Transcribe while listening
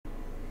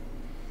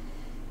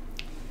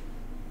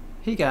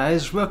Hey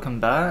guys, welcome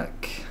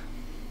back.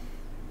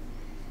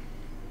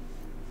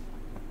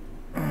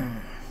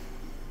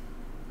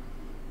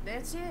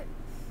 That's it.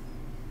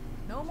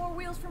 No more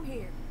wheels from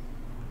here.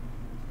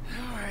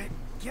 Alright,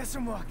 guess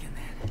I'm walking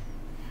then.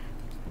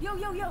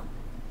 Yo.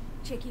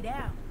 Check it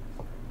out.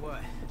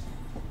 What?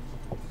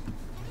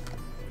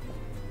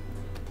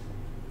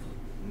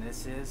 And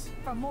this is?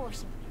 From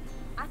Morrison.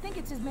 I think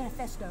it's his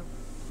manifesto.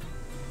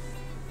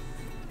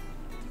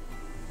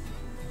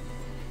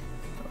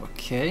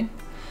 Okay.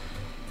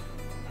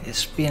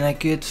 It's been a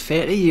good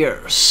 30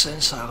 years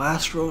since I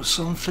last wrote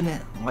something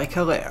like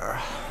a letter.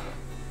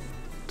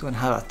 Don't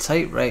have a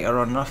typewriter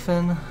or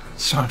nothing,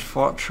 so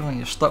unfortunately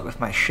you're stuck with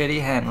my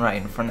shitty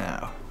handwriting for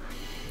now.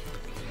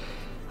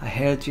 I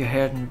heard you're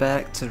heading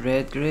back to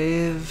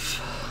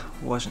Redgrave.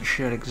 Wasn't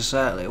sure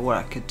exactly what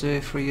I could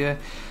do for you.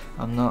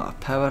 I'm not a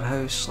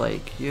powerhouse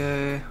like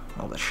you,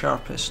 or the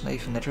sharpest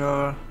knife in the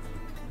drawer.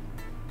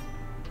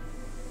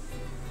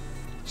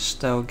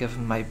 Still,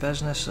 given my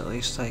business, the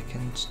least I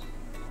can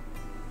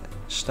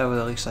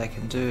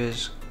do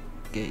is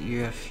get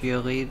you a few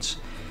leads.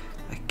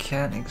 I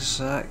can't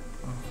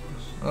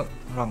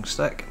wrong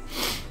stick.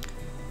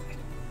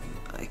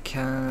 I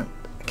can't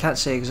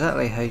say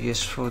exactly how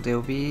useful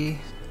they'll be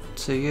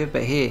to you,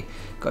 but hey,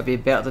 gotta be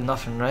better than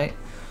nothing, right?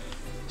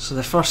 So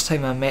the first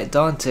time I met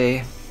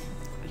Dante,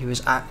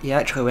 he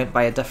actually went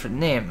by a different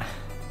name,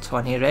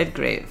 Tony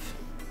Redgrave.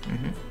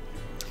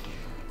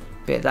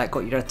 Bet that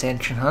got your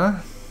attention, huh?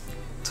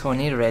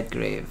 Tony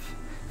Redgrave,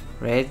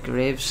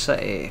 Redgrave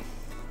City.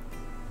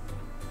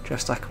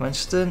 Just a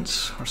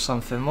coincidence or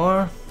something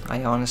more?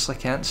 I honestly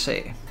can't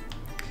say.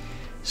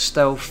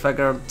 Still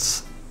figured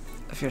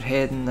if you're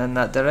heading in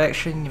that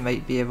direction, you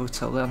might be able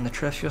to learn the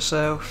truth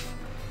yourself.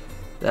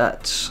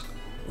 That's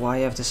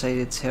why I've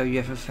decided to tell you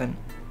everything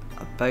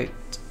about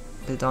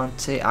the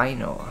Dante I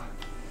know.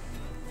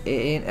 It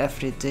ain't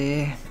every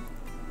day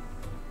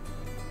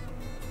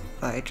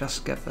that I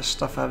just give this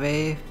stuff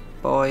away,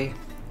 boy.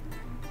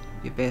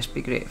 You best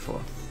be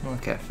grateful.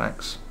 Okay,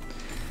 thanks.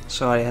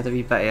 Sorry, I had a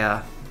wee bit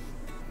of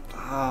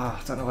I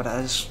don't know what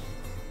it is.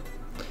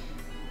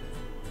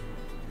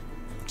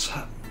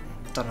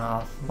 Don't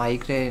know,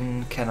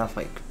 migraine, kind of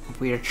like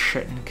weird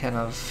shitting, kind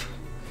of.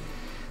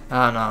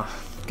 I don't know,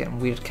 getting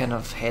weird kind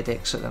of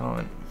headaches at the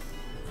moment.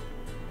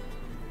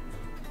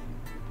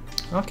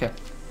 Okay,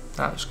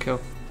 that was cool.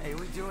 Hey,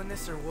 we doing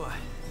this or what?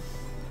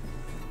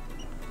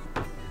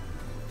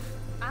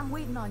 I'm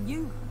waiting on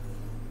you.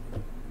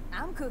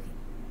 I'm cooking.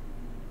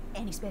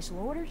 Any special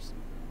orders?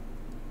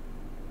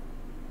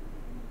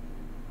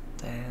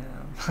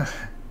 Damn.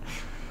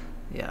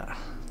 Yeah.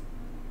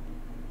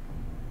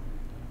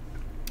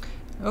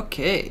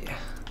 Okay.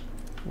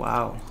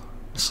 Wow.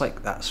 It's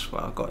like that's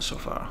what I've got so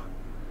far.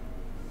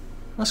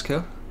 That's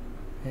cool.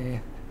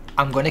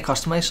 I'm going to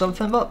customize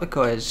something up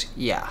because,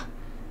 yeah,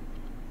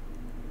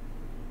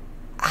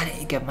 I need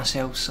to give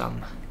myself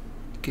some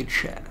good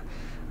shit.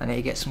 I need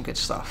to get some good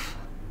stuff.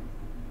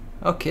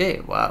 Okay,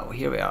 wow,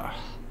 here we are.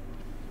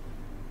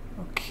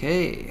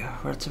 Okay,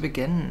 where to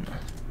begin?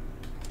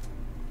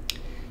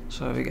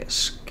 So we get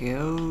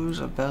skills,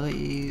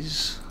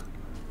 abilities.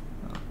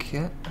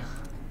 Okay.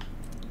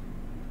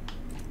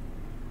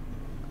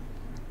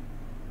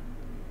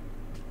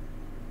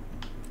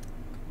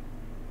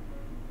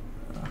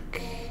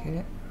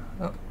 Okay.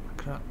 Oh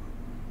crap.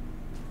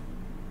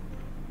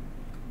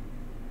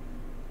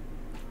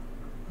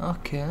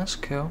 Okay, that's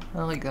cool.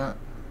 I like that.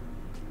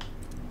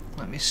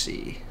 Let me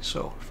see.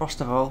 So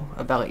first of all,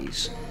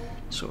 abilities.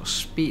 So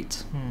speed.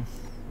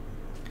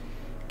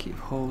 Keep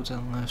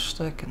holding the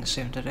stick in the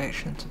same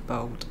direction to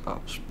build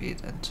up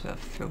speed into a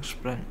full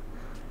sprint.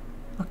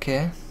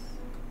 Okay.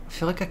 I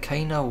feel like I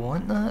kinda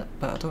want that,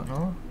 but I don't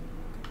know.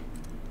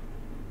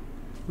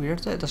 Weird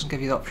that it doesn't give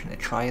you the option to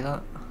try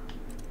that.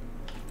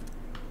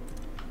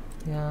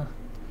 Yeah.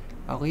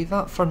 I'll leave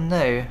that for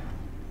now.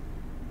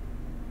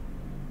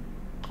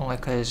 Only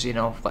because, you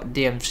know, like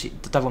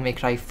DMC, the Devil May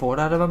Cry 4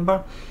 I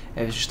remember,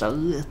 it was just a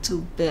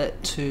little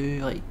bit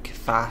too, like,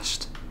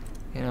 fast.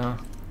 You know,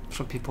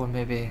 some people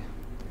maybe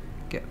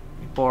get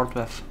bored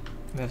with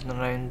moving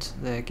around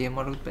the game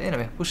world, but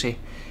anyway, we'll see.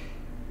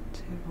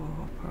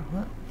 Table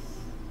hopper,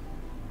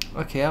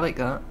 okay, I like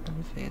that.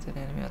 Invade an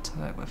enemy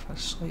attack with a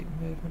slight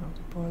movement of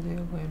the body,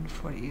 allowing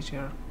for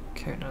easier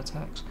counter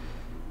attacks.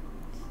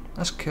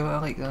 That's cool, I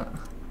like that.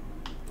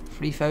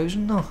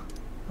 3,000 though?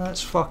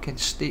 That's fucking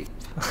steep.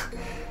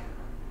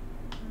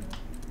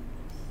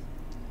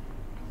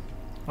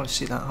 Let's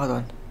see that, hold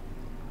on.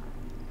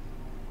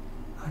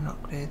 An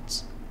upgrade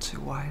to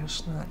wire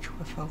snatch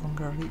with a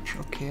longer reach,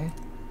 okay.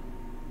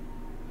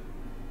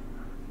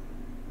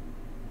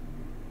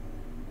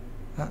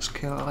 That's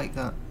cool, I like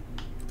that.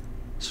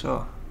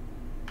 So,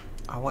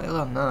 I want to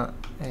learn that.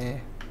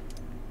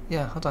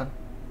 Yeah, hold on.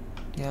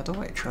 Yeah, I don't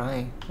want to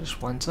try, I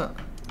just want it.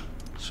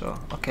 So,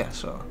 okay,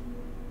 so.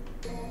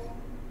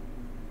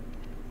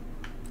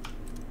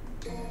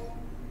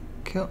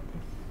 Cool.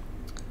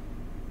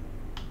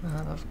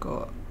 And I've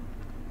got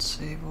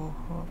table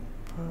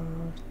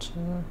hopper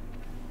to.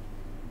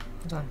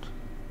 Hold on.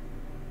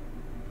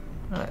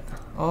 Right.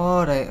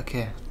 Alright,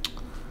 okay.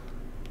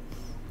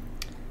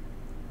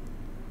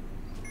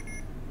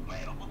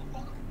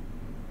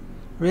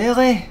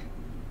 Really?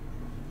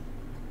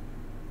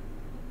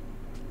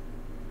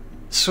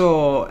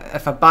 So,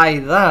 if I buy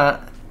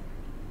that,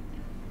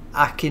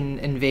 I can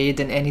invade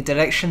in any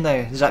direction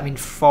now. Does that mean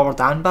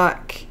forward and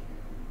back?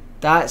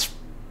 That's...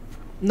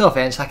 no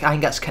offence, I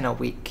think that's kind of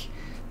weak.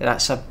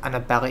 That's an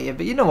ability,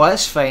 but you know what,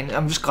 it's fine.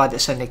 I'm just glad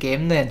it's in the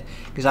game then,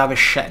 because I was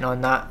shitting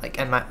on that, like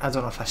in my... I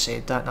don't know if I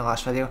said that in the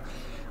last video.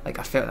 Like,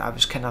 I felt that I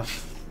was kind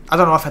of... I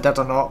don't know if I did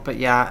or not, but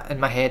yeah,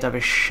 in my head I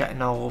was shitting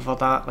all over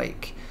that,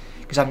 like...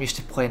 because I'm used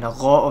to playing a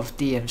lot of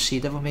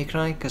DMC Devil May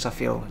Cry, because I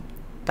feel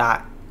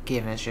that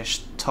game is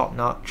just top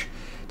notch.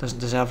 Doesn't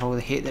deserve all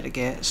the hate that it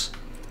gets.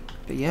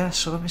 But yeah,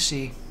 so let me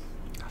see.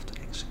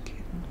 After executing...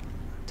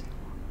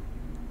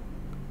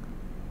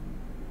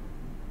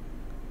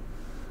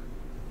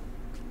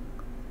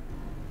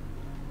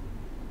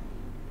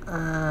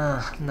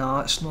 no,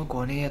 it's not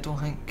going to, I don't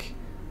think.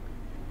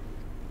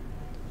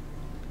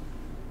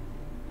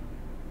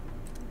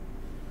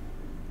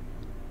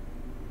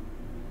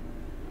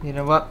 You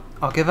know what?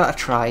 I'll give it a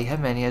try. How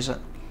many is it?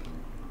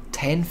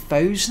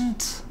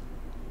 10,000?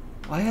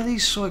 Why are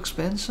these so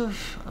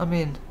expensive? I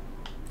mean,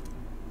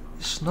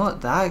 it's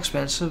not that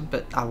expensive,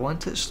 but I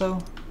want it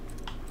still.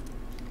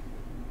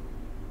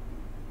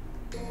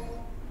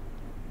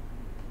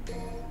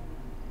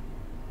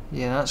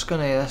 Yeah, that's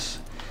gonna... this.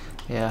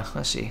 Yeah,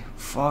 let's see.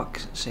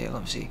 Fuck. Say,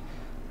 let me see.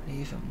 An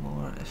even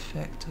more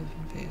effective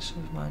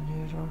invasive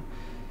maneuver.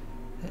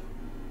 It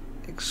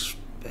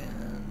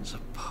expands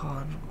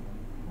upon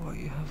what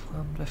you have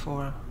learned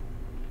before.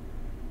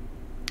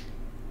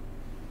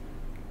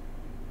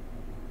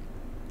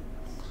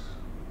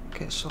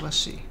 Okay, so let's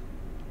see.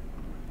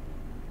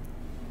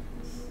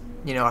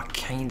 You know, I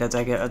kinda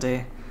dig it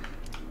today.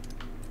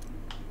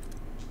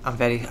 I'm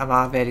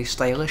a very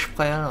stylish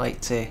player. I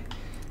like to,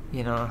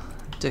 you know,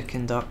 duck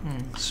and duck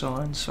and so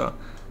on. So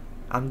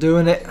I'm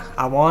doing it.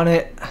 I want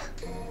it.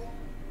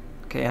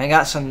 Okay, I think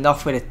that's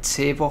enough with the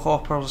table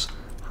hoppers.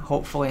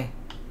 Hopefully,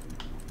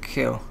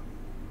 cool.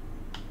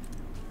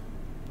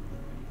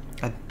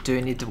 I do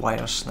need the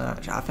wire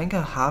snatch. I think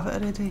I have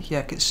it already.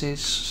 Yeah, it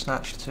says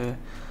snatch 2.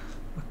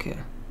 Okay.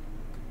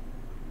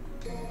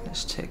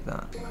 Let's take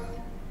that.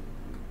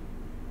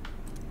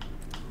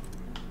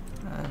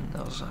 And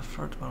there's a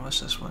third one.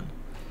 What's this one?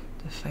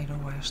 The final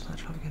wire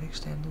snatch will get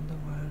extended the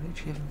wire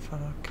reach even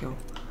further. Cool.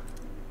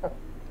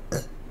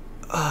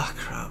 Ah,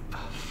 crap.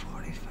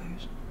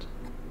 40,000.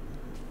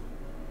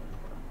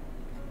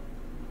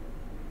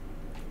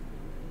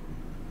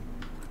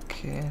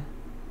 Okay.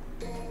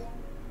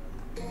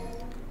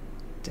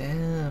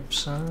 Damn,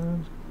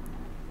 son.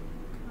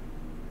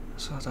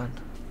 That's all done.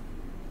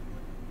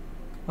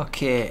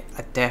 Okay,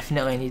 I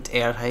definitely need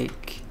air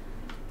hike.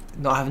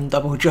 Not having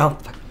double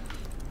jump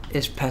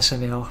is pissing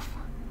me off.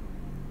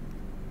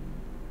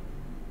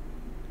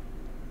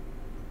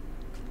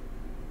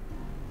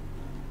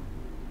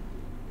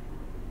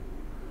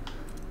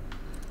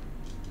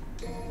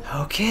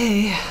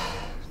 Okay.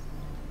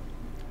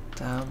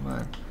 Damn,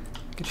 man.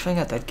 Good thing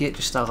I did get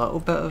just a little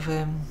bit of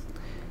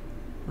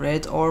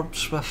red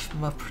orbs with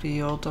my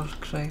pre-order,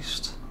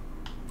 Christ.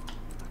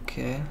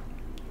 Okay.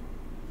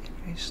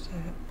 Every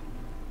step.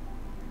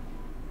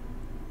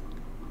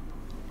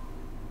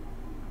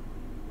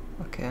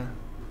 Okay.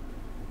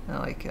 I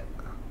like it.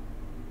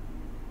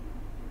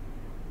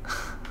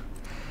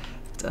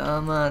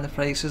 Damn, man, the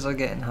prices are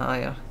getting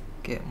higher.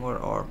 Get more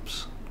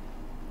orbs.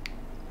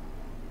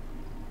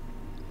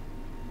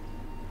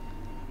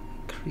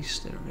 Increase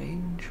the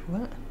range,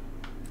 what?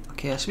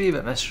 Okay, that's a wee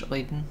bit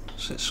misleading.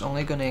 So it's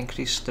only going to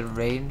increase the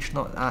range,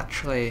 not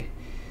actually...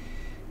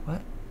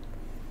 what?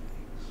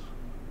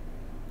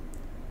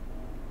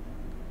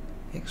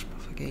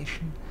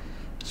 Expurgation.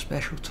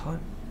 Special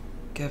taunt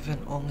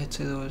given only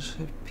to those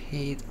who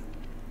paid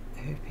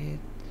a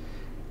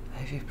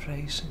heavy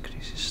price,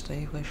 increases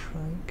stylish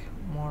rank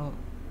more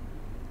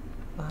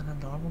than a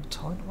normal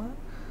taunt, what?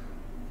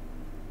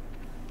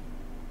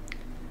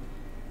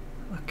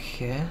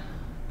 Okay.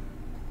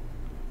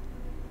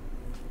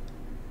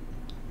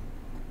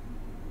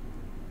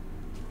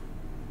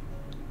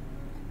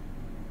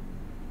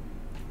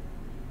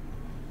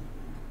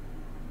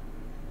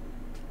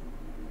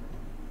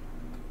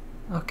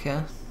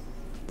 Okay.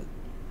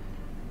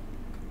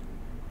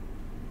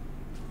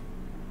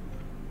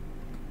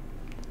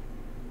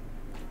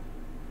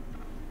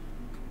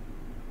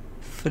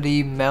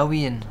 $3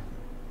 million.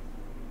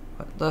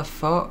 What the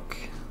fuck?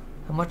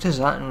 How much is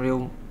that in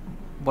real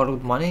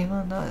world money,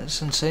 man? That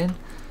is insane.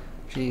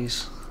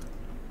 Jeez.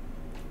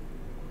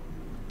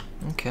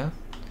 Okay.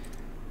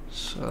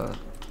 So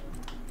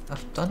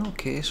I've done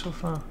okay so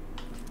far.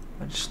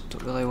 I just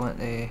don't really want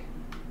to...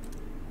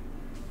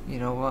 you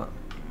know what?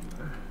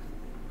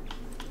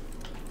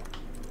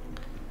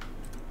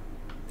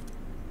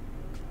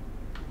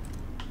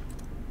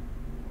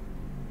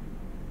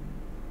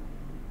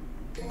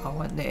 I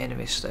want the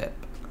enemy step.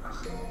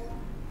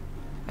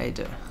 I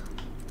do.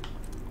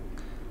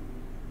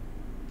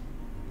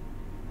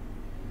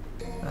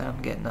 And I'm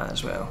I'm getting that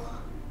as well.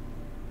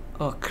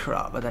 Oh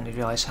crap, I didn't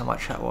realise how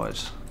much that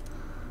was.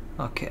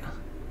 Okay.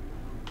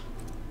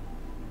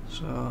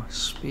 So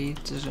speed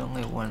is the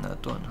only one that I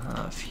don't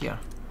have here.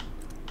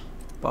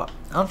 But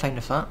I'm fine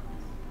with that.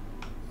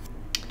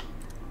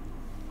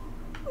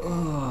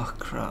 Oh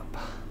crap.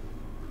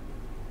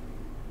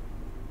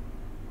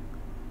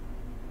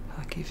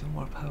 Pack even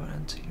more power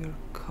into your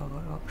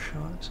colour up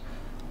shots.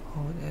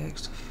 Hold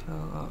X to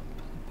fill up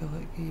the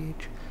bullet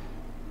gauge.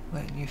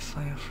 Letting you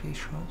fire 3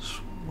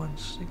 shots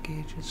once the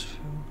gauge is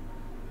full.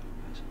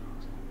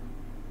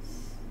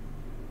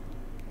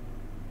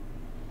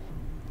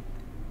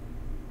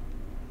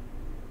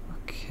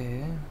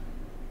 Okay.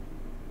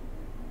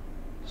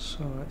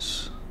 So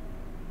it's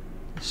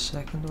the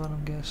second one,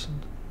 I'm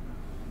guessing.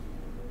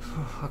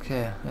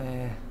 Okay,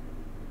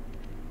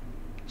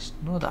 it's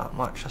not that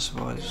much, I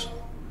suppose.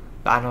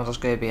 But I know there's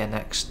going to be a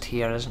next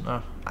tier, isn't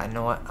there? I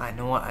know it, I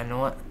know it, I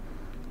know it.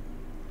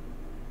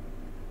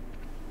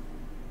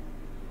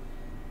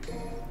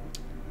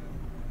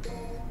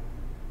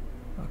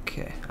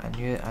 Okay, I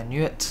knew it, I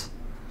knew it.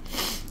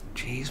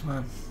 Jeez,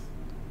 man.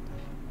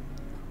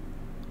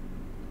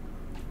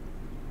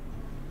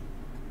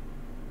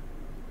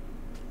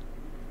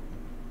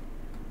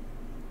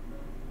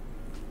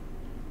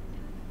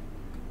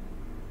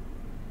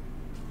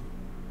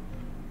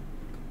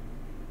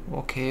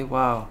 Okay,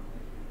 wow.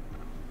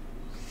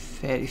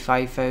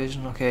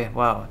 35,000, okay,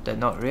 wow. Did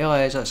not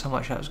realise that's how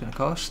much that was going to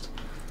cost.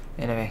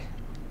 Anyway.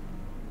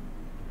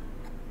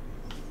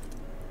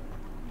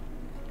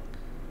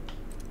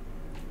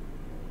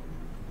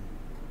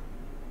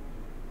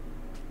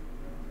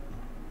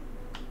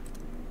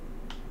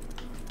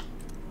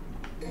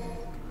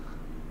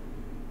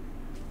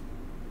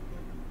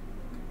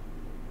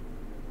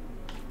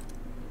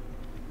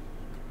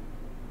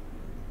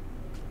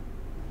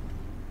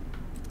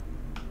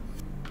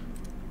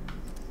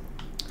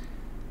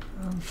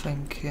 I'm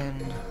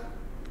thinking...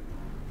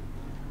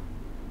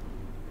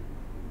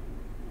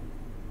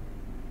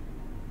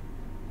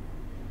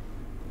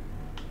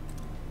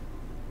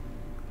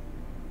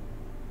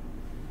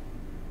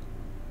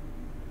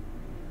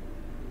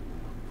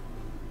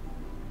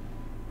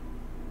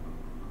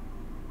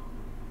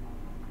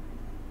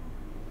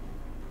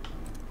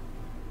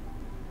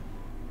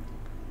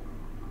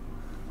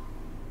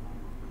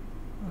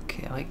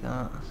 Okay, I like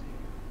that.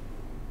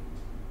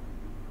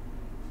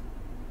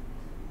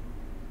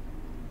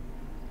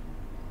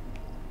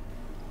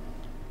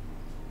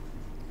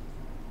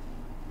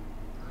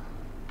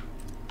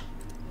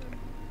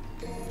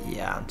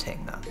 Yeah, I'm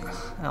taking that.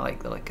 I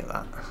like the look of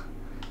that.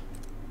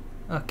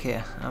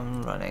 Okay,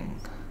 I'm running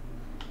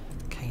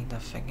kind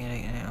of thingy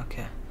right now.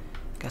 Okay,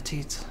 got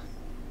it.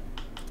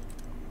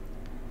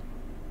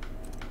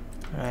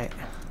 Right.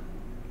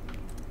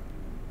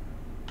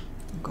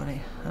 I'm gonna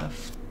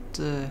have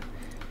to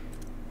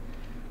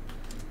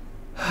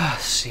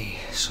see.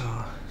 So,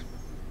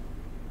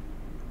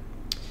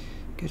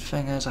 good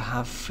thing is I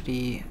have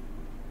 3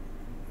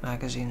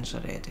 magazines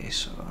already,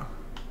 so.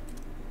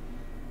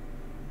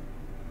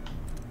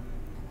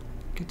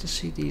 Good to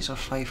see these are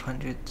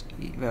 500.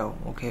 Well,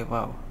 okay,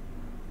 wow.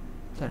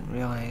 Didn't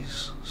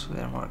realise, so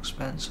they're more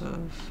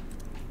expensive.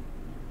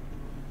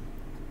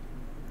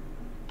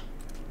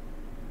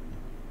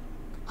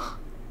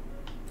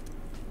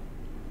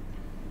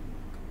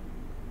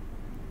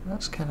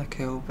 That's kind of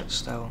cool, but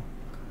still.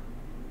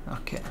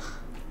 Okay.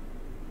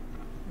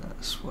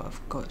 That's what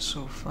I've got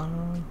so far.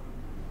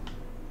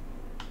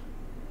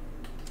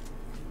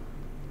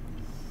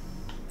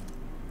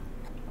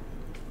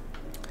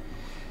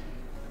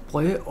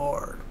 Blue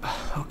orb.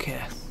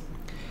 Okay.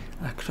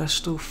 A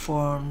crystal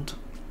formed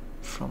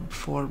from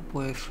 4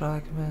 blue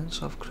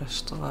fragments of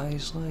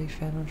crystallized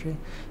life energy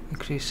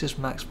increases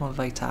maximum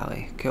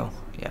vitality. Cool.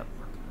 Yep.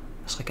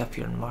 It's like a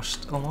pure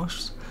must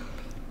almost.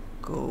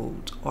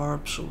 Gold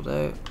orb sold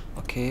out.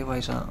 Okay, why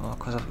is that? Oh,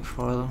 because I've got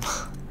 4 of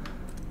them.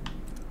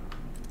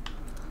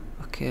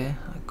 Okay,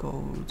 a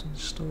gold and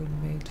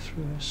stone made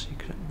through a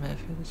secret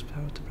method is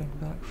power to bring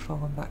back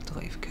fallen back to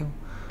life. Cool.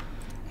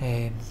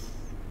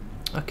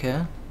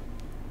 Okay.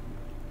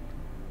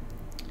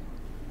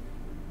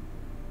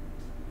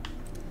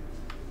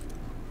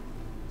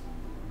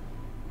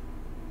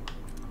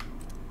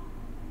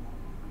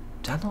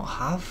 Do I not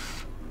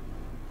have?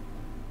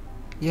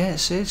 Yeah, it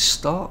says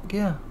stock,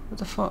 yeah. What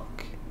the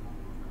fuck?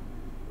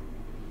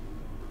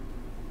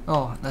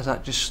 Oh, is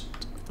that just...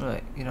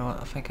 Right, you know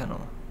what, I think I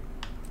know.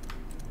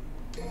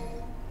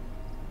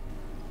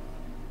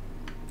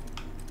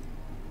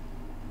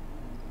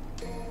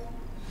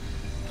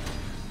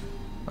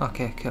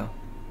 Okay, cool.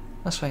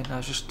 That's fine, I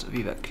was just a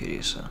wee bit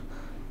curious. So.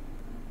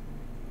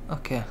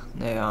 Okay,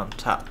 now I'm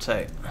tapped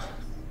out.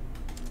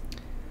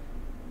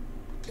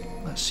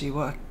 Let's see,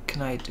 what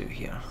can I do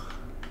here?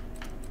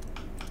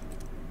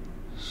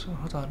 So,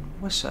 hold on,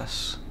 what's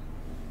this?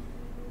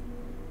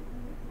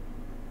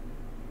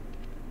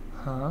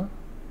 Huh?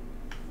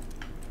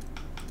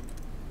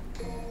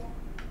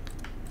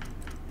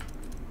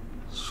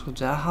 So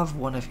do I have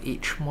one of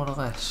each, more or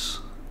less?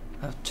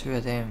 I have 2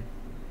 of them.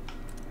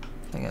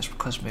 think it's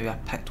because maybe I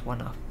picked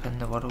one up in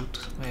the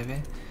world,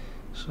 maybe.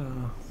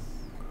 So,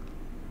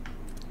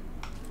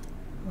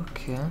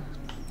 okay.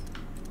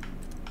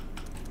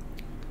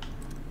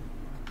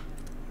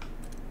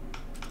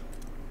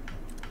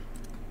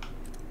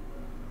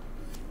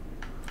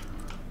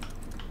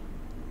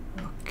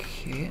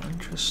 Okay,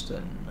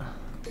 interesting.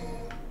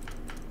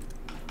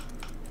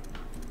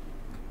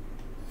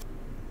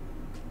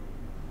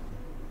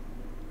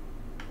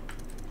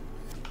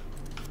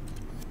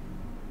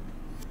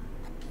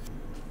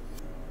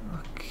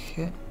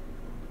 Okay.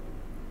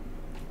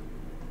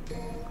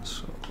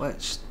 So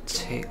let's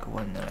take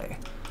one now.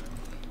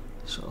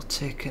 So I'll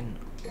take an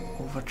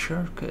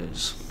overture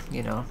because,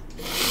 you know,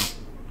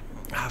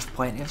 I have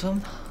plenty of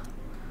them.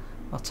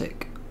 I'll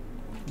take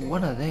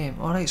one of them.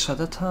 Alright, so I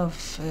did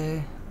have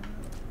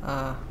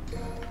a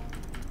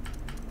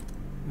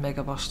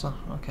Mega Buster.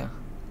 Okay.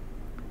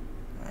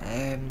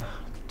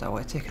 Do I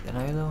want to take it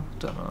now though?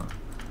 Don't know.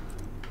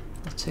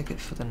 I'll take it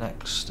for the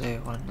next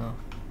one though.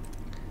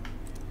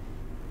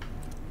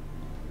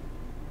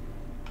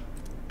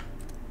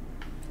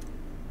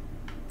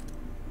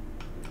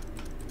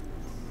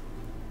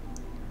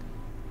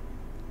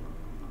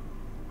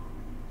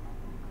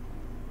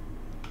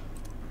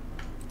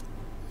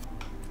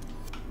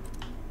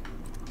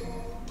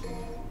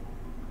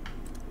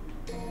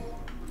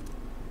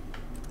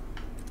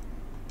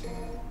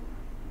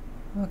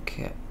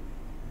 Okay,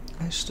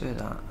 let's do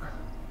that.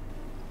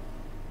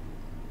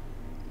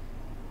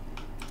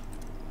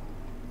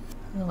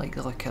 I like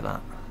the look of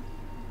that.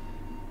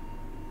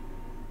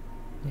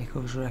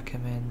 Nico's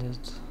recommended.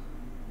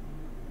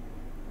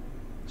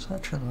 It's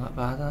actually not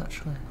bad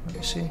actually, let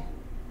me see.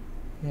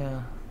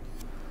 Yeah,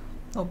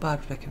 not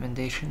bad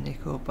recommendation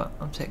Nico, but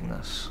I'm taking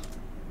this.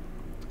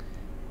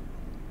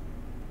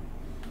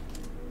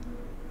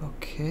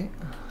 Okay.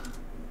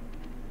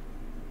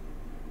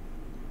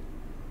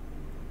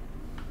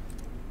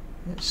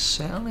 It's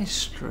certainly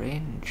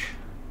strange.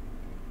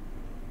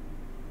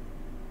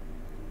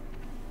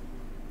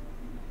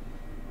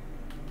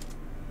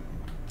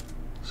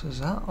 So is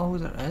that all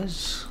there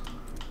is?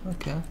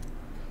 Okay. I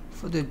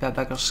thought there'd be a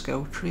bigger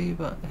skill tree,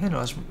 but who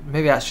knows?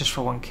 Maybe that's just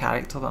for one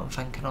character that I'm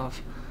thinking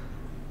of.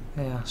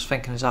 Yeah, I was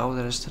thinking, is that all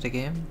there is to the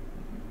game?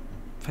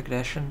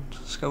 Progression,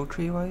 skill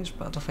tree wise,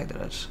 but I don't think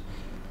there is.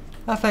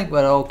 I think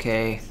we're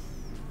okay.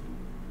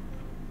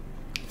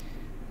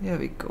 There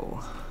we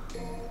go.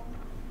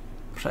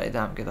 Pretty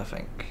damn good, I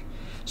think.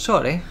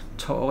 Sorry,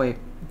 totally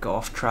got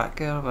off track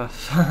there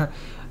with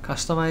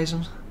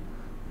customising.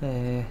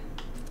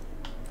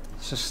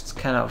 It's just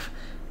kind of,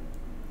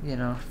 you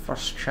know,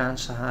 first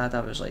chance I had,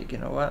 I was like, you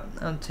know what,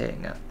 I'm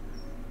taking it.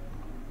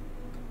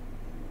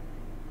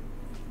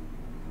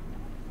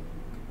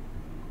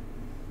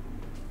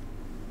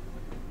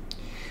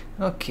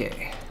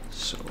 Okay,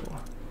 so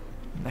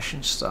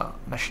mission start,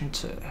 mission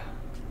 2.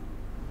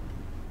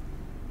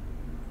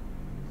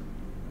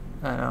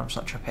 I know I'm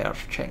such a pair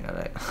for checking it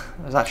out.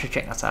 I was actually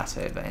checking a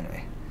tattoo, but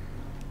anyway.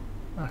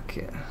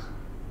 Okay.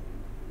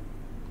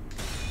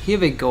 Here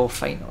we go,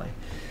 finally.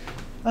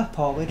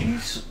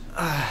 Apologies.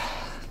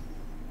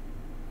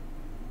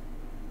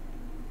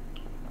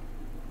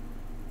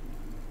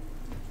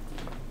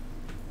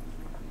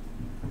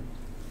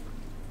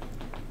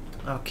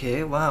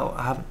 Okay, wow,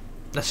 I haven't.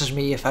 This is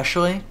me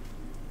officially.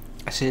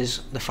 This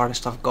is the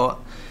furthest I've got.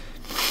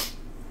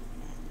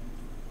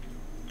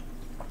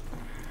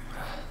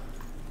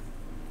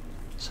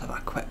 Let's have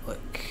a quick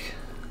look.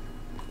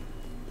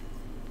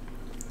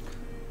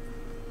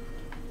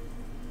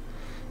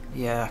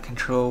 Yeah,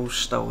 controls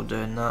still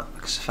doing that,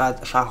 because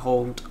if I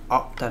hold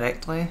up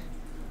directly,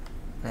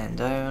 then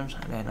down,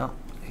 and then up,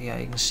 yeah,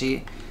 you can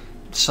see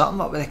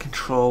something up with the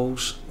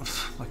controls.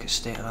 Look at the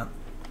state of that.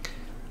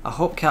 I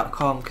hope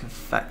Capcom can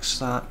fix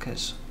that,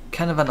 because it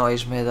kind of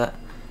annoys me that,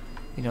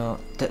 you know,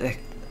 that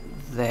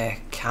the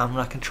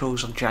camera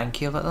controls are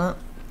janky like that.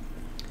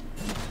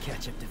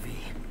 Catch up to V.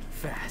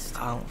 Fast.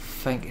 I don't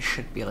think it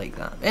should be like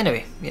that.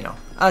 Anyway, you know,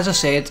 as I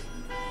said.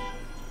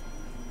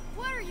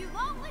 What are you,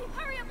 lonely?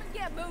 Hurry up and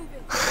get moving.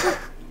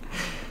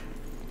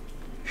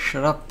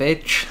 Shut up,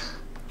 bitch.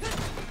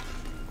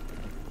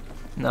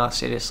 No,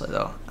 seriously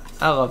though.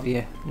 I love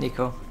you,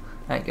 Nico.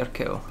 I think you're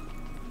cool.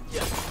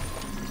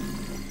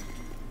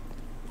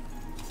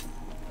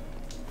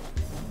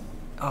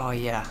 Oh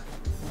yeah.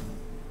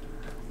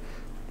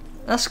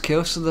 That's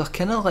cool, so they're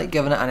kind of like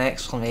giving it an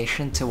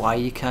explanation to why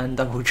you can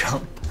double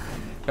jump.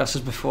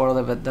 Versus before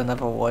there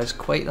never was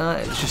quite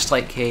that. It's just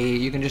like, hey,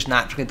 you can just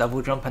naturally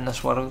double jump in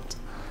this world.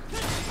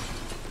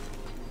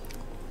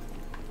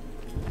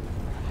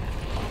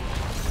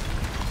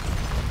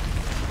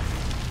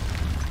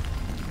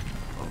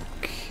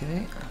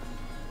 Okay.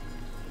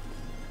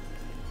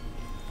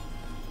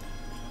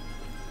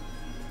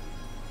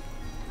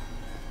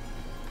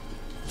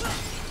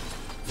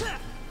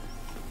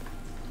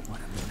 What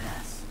a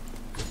mess.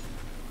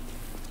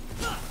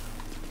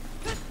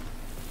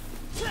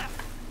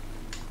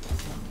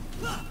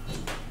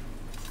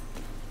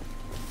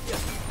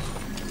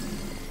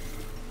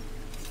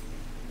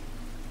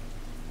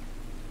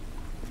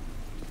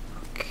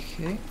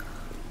 Okay.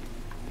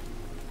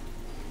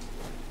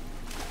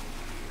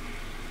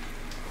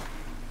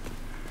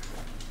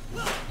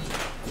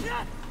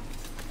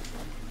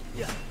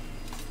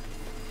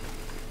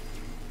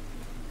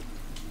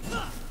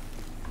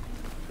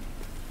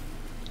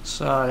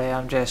 Sorry,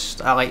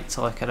 I like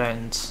to look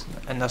around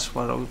in this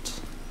world.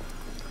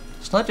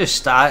 It's not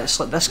just that, it's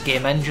like this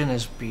game engine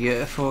is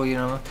beautiful, you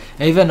know.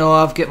 Even though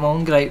I've got my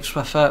own gripes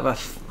with it,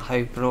 with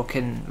how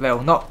broken,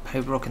 well, not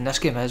how broken this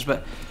game is,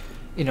 but,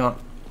 you know,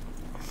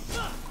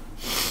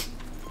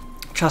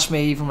 trust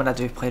me, even when I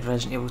do play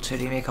Resident Evil 2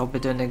 Remake, I'll be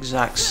doing the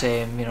exact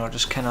same, you know,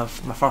 just kind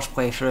of my first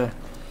playthrough,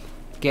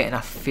 getting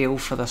a feel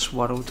for this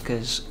world,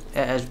 because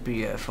it is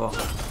beautiful.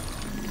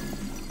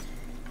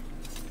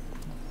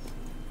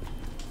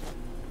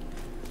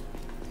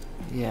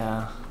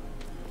 Yeah,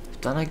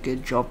 they've done a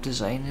good job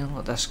designing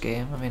like this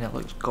game. I mean, it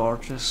looks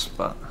gorgeous,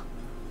 but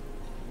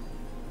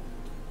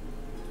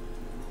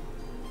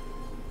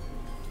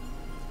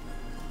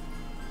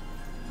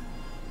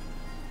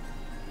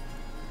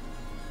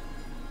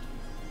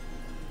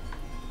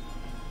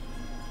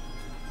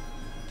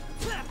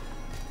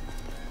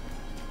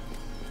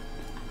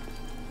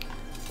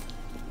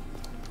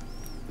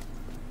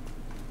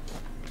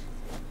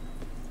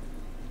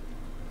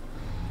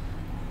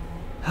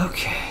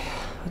okay.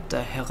 What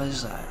the hell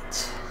is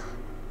that?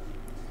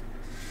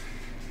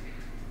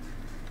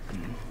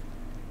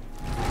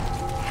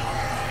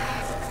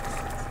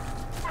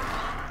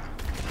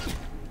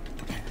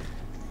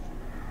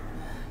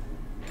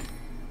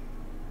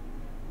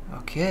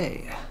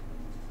 Okay.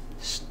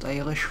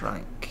 Stylish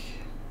rank.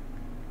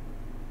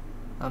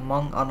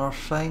 Among other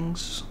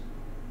things,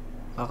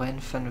 the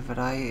length and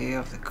variety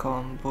of the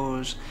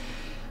combos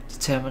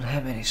determine how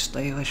many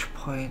stylish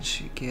points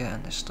you get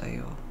in the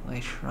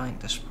stylish rank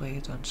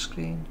displayed on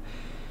screen.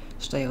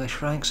 Stylish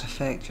ranks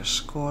affect your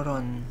score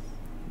on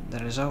the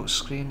results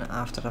screen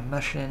after a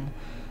mission,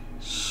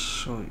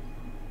 so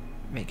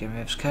make your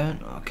moves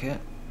count. Okay.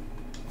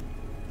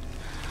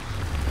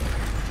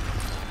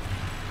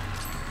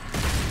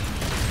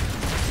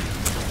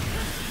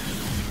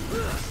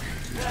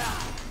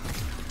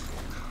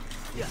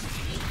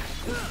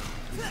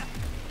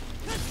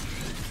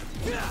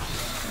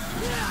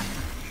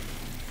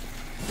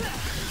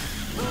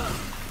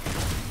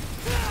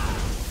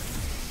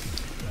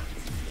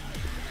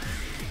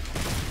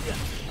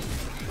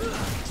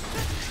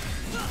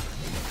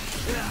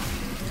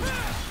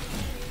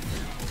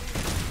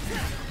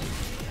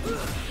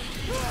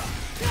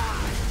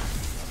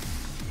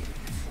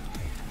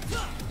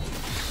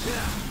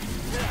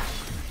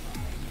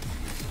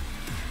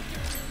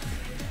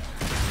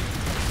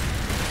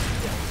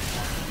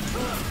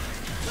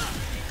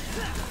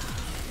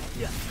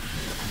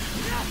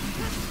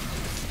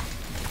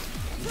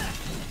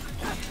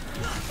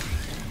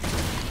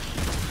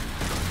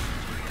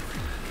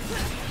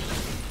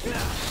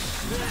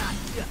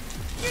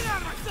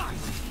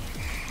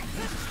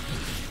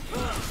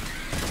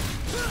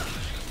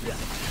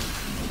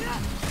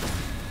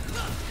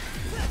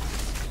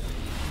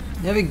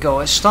 There we go,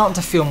 it's starting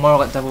to feel more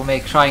like Devil May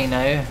Cry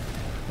now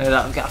that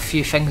I've got a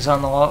few things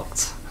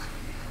unlocked.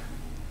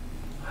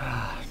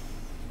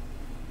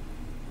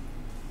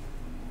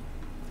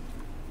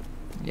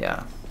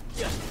 Yeah.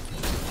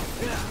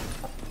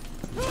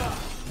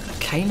 I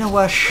kinda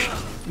wish,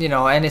 you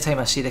know, anytime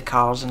I see the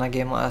cars in a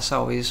game like this I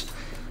always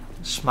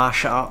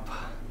smash it up.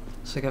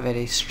 It's like a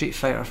very Street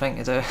Fighter thing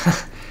to do.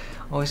 I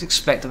always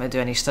expect them to do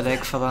an Easter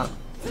egg for that.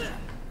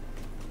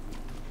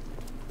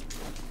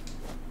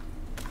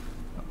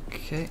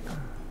 Okay.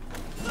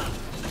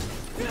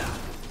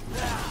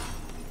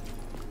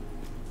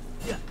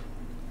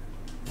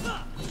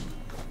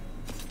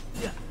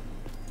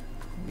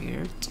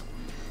 Weird.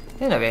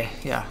 Anyway,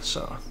 yeah,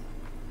 so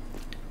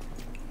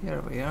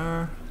here we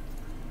are.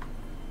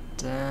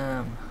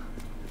 Damn.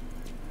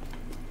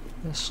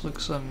 This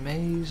looks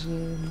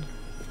amazing.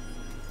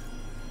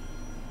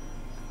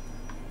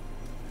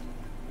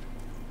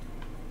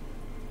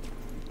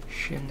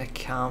 Shame the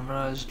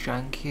camera is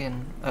janky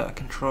and out of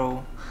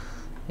control.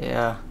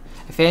 Yeah.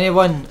 If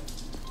anyone,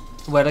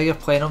 whether you're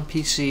playing on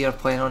PC or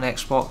playing on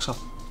Xbox or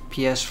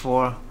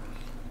PS4,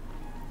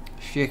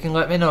 if you can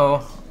let me know,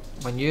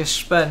 when you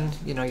spin,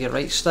 you know, your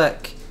right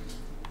stick,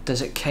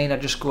 does it kind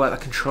of just go out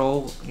of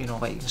control? You know,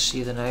 like you can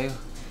see the now.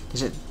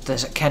 Does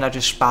it kind of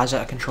just spaz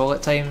out of control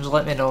at times?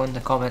 Let me know in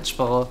the comments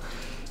below,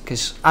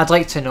 because I'd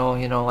like to know.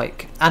 You know,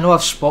 like I know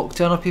I've spoke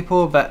to other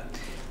people, but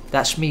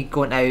that's me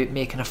going out,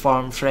 making a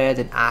forum thread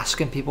and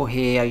asking people,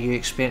 hey, are you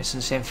experiencing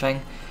the same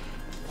thing?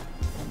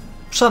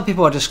 Some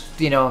people are just,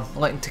 you know,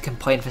 liking to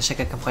complain for the sake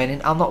of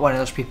complaining. I'm not one of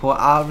those people.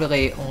 I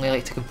really only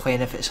like to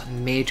complain if it's a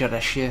major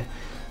issue,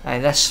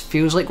 and this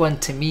feels like one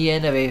to me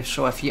anyway.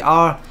 So if you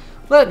are,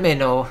 let me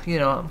know. You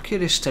know, I'm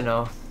curious to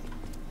know.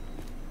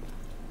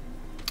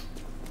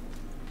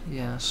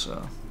 Yeah,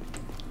 so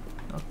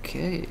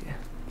okay.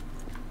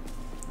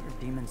 What are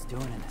demons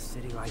doing in a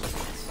city like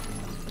this?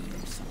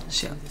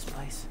 See, This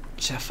place?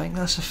 see, I think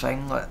that's the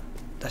thing. Like,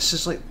 this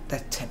is like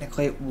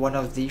technically one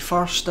of the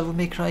first Devil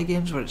May Cry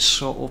games where it's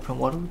so open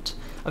world.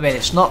 I mean,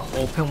 it's not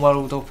open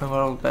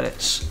world, but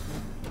it's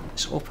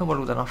open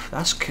world enough.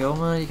 That's cool,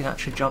 man. You can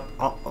actually jump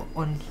up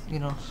on, you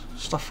know,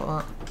 stuff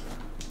like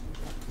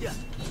that.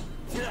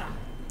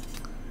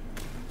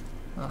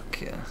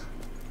 Okay.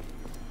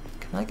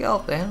 Can I get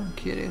up there? I'm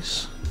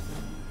curious.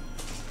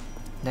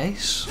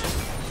 Nice.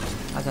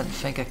 I didn't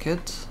think I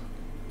could.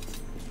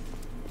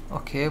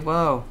 Okay,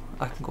 wow.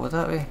 I can go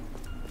that way.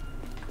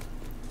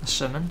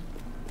 Assuming.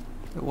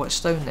 But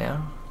what's down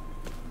there?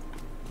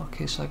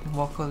 Okay, so I can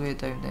walk all the way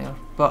down there.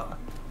 But,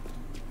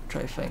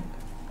 try to think.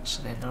 Is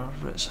there any other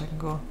routes I can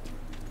go?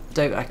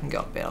 Doubt I can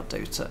get up there,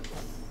 doubt it.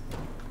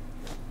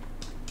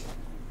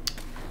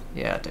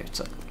 Yeah, I doubt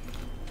it.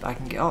 But I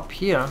can get up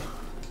here.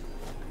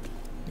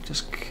 Which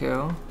is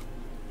cool.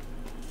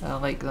 I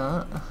like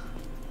that.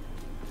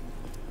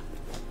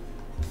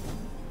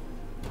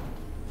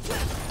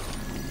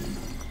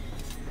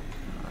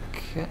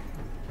 Okay.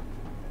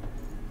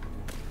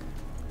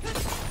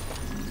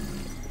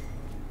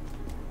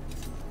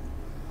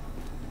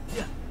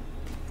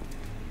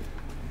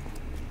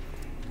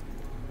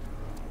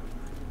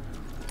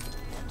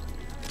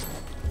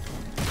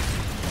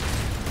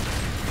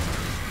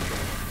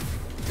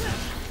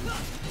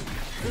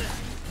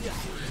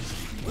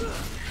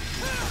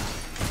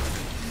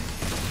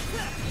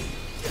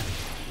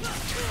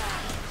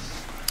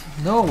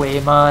 No way,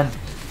 man.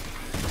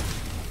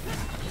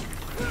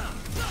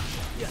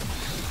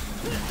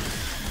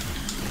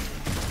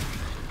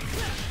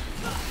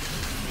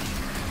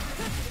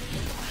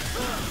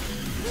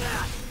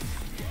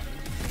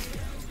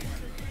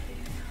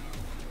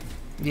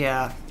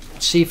 Yeah,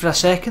 see, for a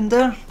second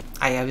there,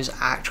 I was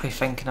actually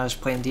thinking I was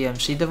playing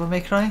DMC Devil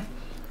May Cry,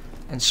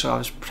 and so I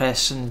was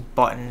pressing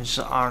buttons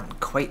that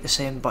aren't quite the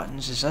same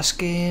buttons as this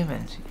game,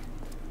 and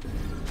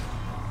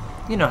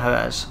you know how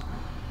it is.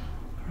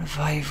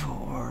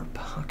 Revival Orb,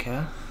 okay.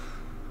 I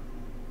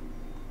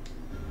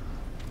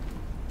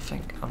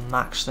think I'm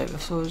maxed out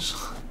with those.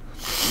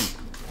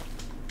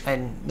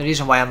 And the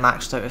reason why I'm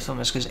maxed out with them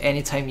is because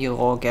anytime you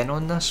log in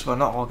on this, well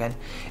not log in,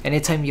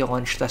 anytime you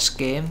launch this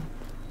game,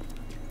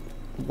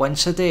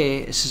 once a day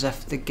it's as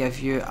if they give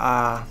you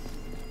a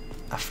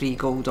free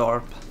gold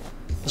orb.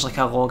 There's like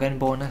a login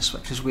bonus,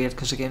 which is weird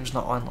because the game's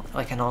not on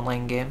like an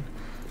online game.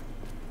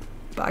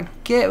 But I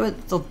get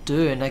what they're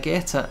doing, I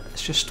get it,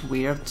 it's just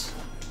weird.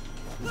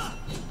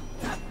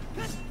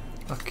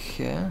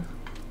 Okay.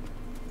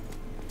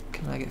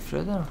 Can I get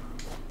through there?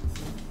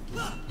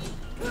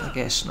 I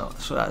guess not.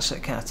 So that's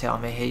it kind of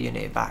telling me, hey, you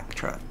need to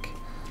backtrack.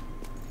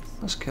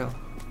 That's cool.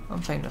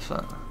 I'm fine with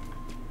that.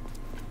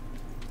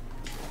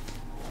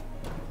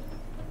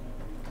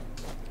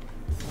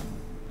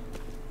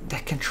 The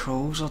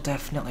controls are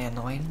definitely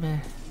annoying me.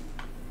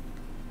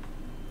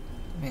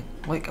 I mean,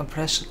 like I'm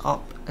pressing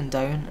up and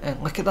down,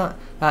 and look at that.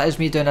 That is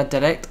me doing a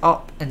direct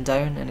up and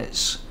down, and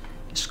it's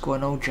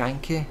going all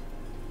janky.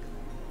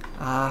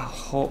 I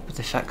hope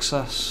they fix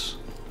this.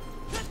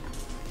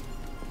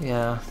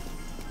 Yeah.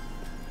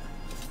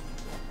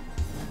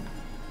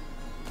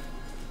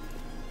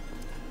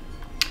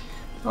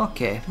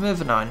 Okay,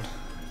 moving on.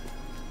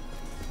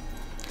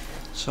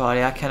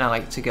 Sorry, I kinda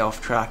like to get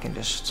off track and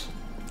just,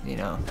 you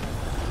know.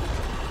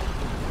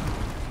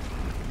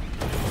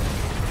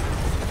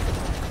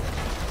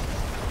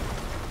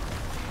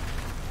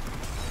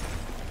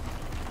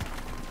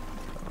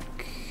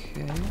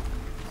 Okay.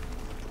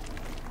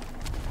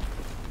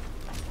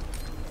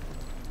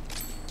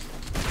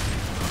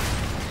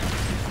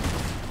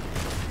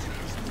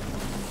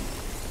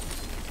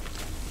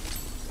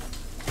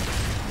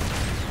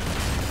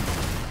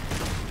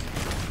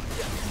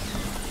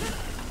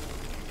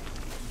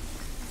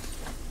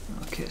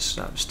 Okay,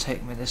 so that was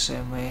taking me the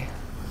same way.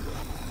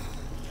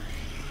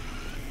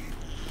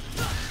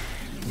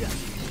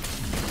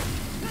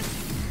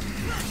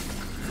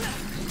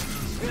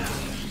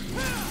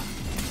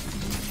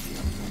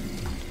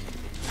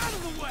 Out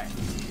of the way!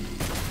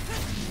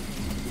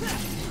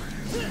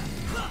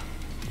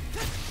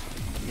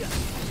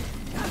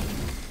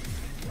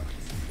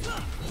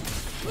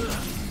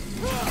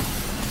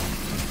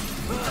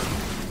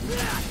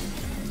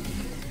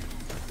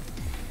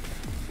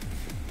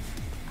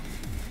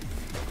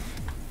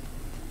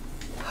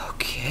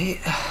 Okay.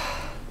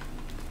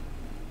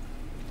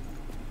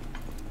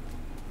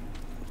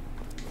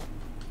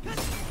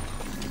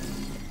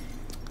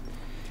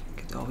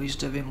 Could always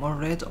do with more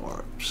red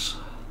orbs.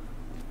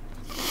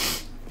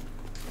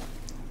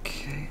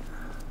 Okay.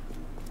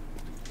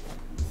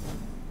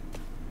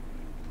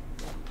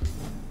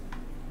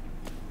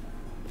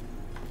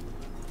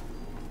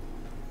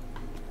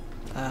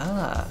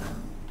 Ah.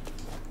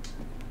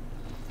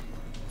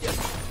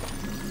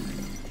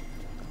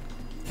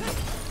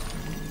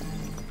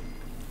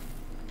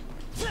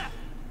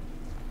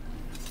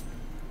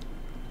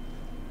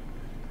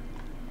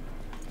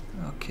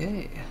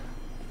 Okay.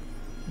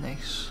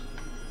 Nice.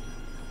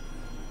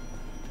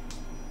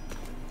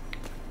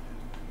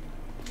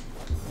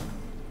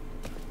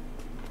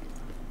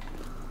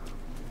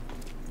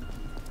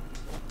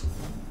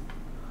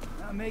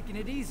 Not making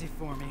it easy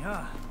for me,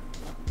 huh?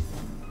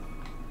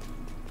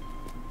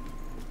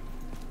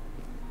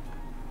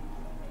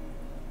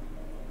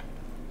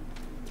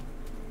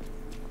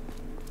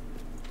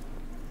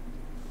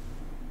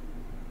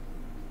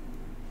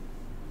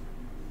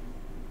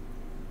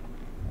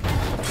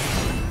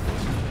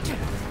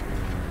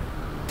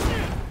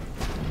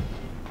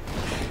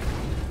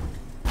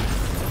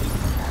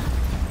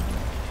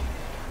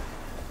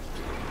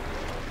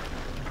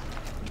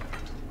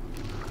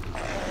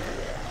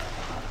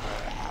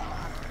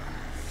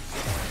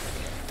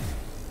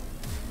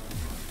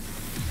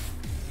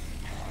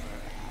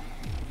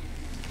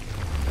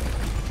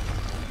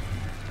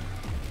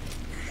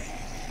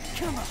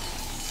 Come on.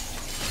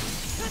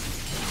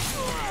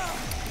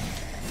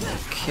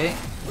 Okay.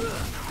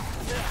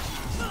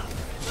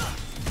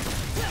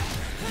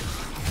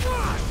 Come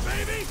on,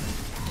 baby.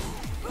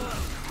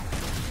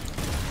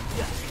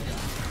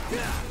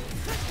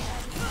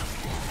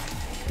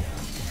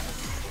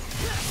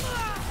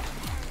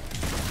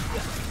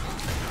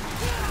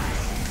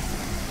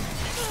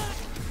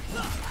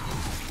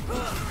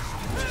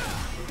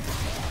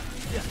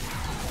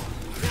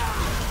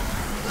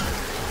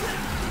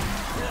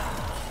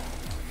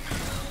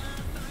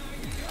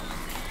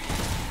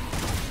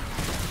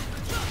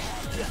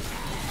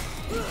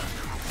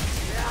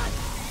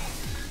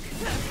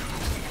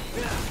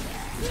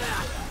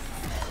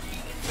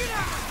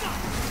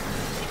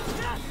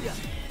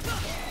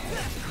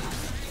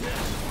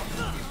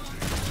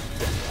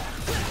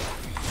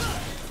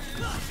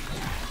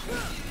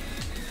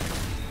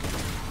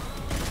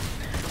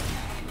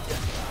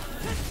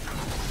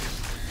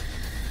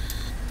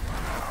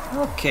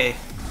 Okay.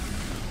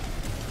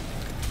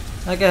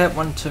 I get hit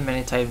one too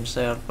many times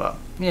there, but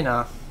you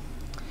know,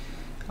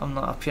 I'm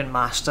not a pure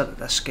master at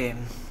this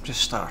game.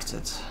 Just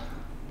started.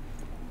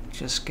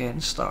 Just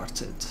getting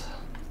started.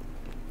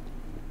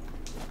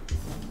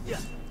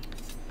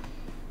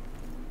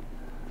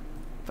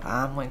 But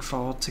I'm looking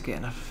forward to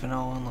getting everything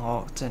all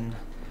unlocked and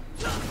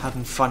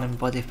having fun in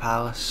Bloody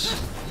Palace.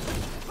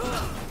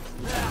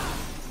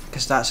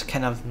 Because that's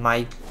kind of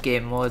my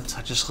game mode.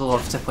 I just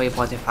love to play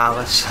Bloody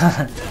Palace.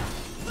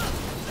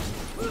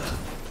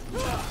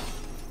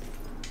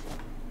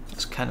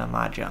 It's kind of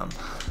my jam.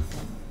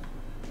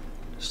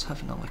 Just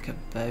having a look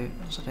about.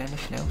 Is there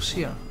anything else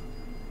here?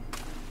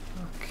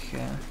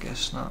 Okay, I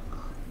guess not.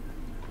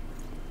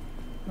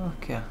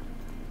 Okay.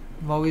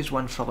 I'm always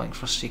one for looking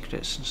for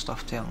secrets and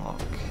stuff to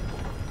unlock.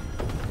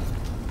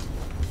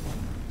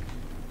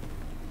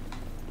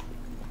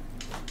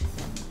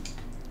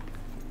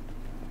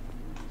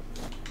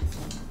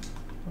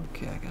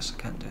 Okay, I guess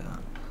I can't do that.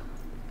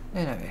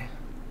 Anyway.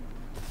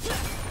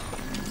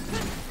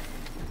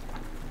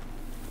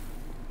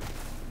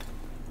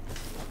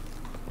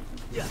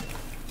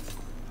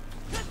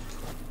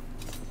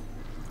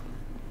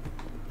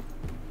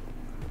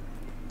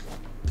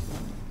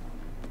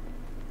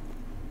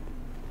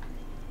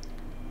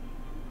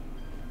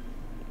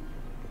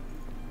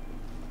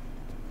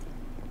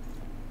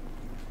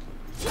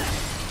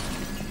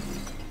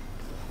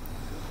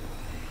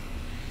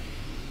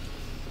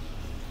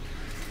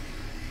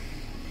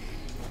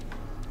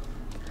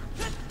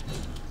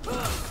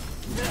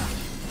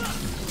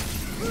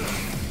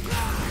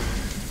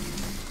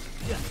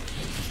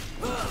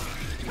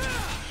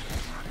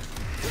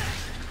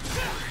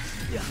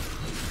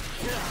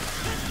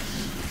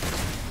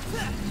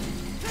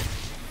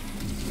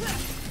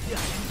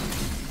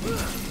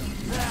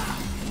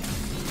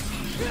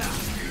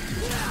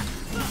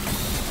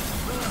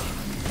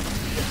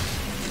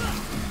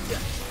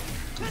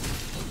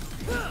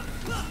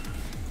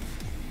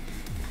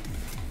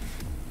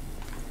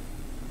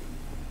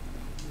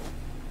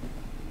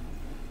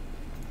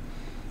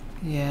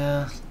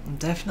 Yeah, I'm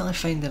definitely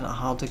finding it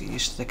hard to get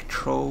used to the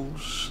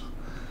controls.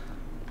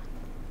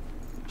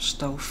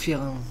 Still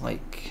feeling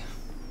like...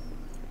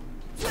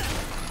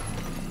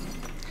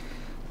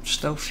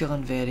 Still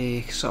feeling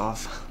very sort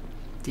of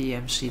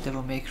DMC,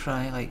 Devil May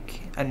Cry,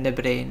 like in the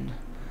brain.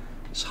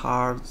 It's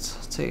hard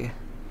to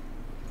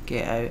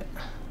get out.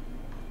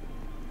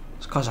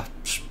 It's because I've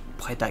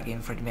played that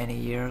game for many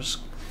years,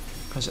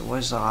 because it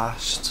was the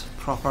last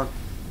proper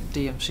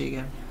DMC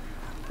game.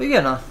 But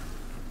you know,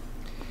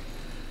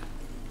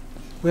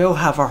 we all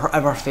have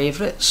our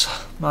favourites.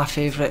 My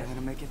favourite,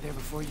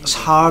 as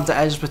hard it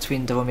is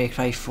between Devil May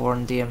Cry 4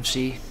 and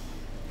DMC.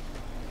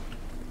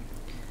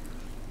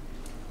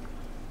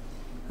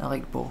 I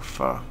like both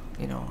for,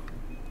 you know,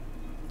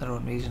 their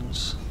own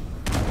reasons.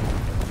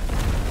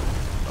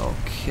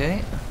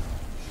 Okay.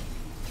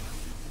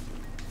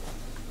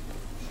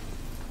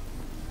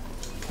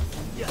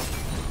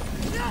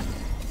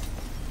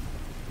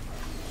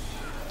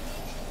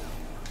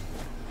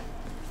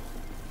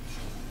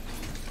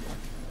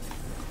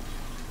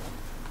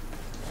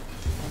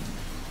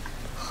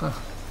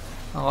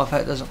 I love how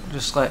it doesn't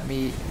just let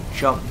me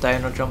jump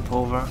down or jump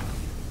over.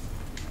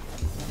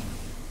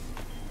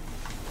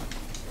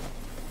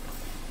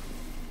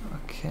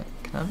 Okay,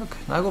 can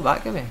I go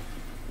back a bit?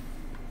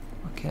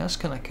 Okay, that's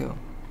kinda cool.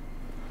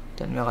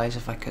 Didn't realise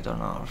if I could or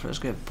not, or if it was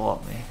going to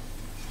block me.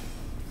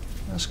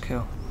 That's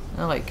cool.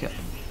 I like it.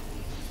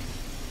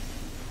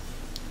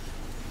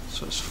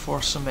 So it's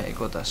forcing me to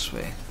go this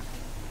way.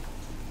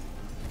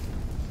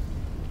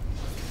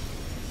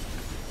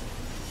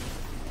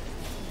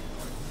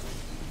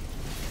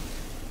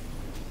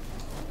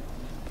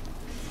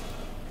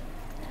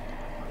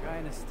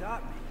 Trying to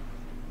stop me.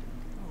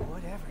 Oh,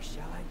 whatever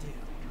shall I do?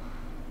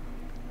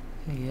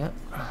 Yep.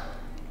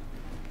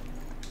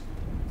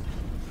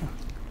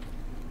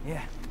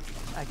 Yeah,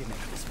 I can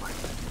make this work.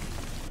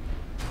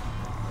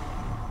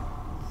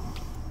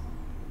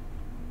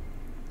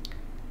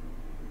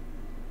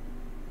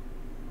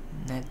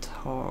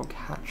 Nidhogg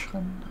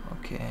Hatchling?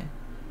 Okay.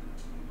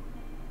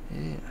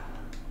 Yeah.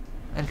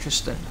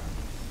 Interesting.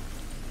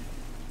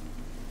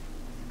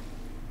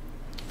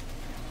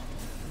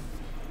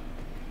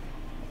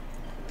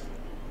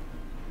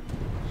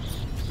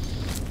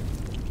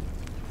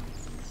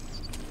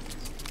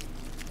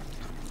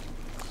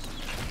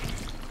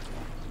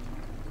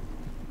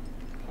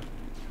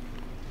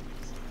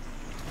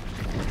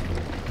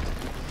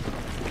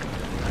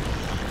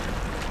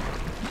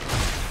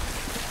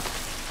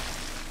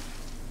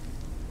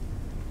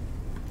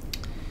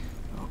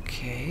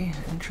 Okay,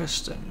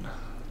 interesting.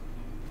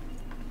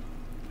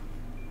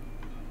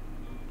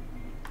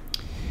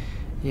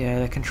 Yeah,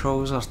 the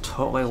controls are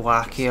totally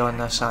wacky on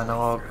this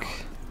analog.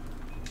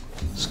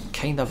 It's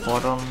kind of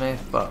bothering me,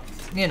 but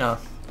you know,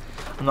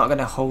 I'm not going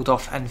to hold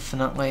off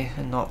infinitely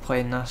and not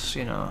playing this,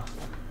 you know.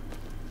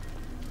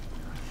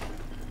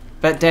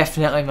 But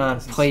definitely, man,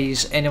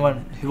 please,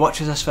 anyone who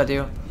watches this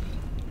video,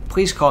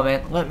 please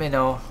comment, let me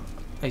know.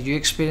 Are you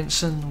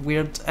experiencing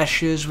weird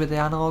issues with the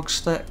analog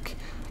stick?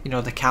 You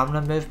know, the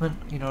camera movement,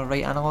 you know,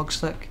 right analog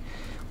stick?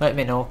 Let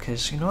me know,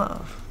 because, you know what,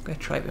 I'm going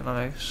to try it with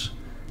my mouse.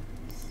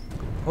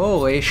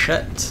 Holy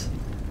shit.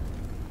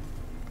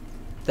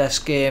 This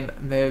game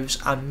moves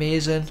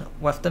amazing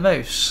with the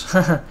mouse.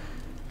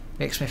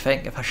 Makes me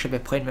think if I should be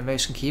playing with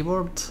mouse and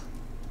keyboard.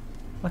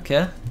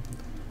 Okay.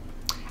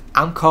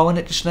 I'm calling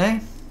it just now.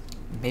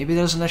 Maybe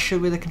there's an issue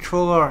with the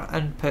controller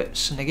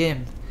inputs in the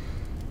game.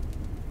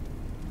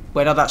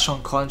 Whether that's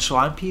on console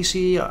and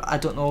PC, I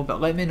don't know, but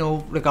let me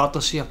know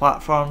regardless of your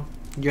platform,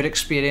 your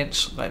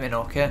experience, let me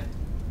know, okay?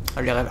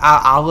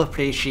 I'll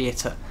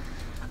appreciate it.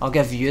 I'll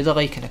give you the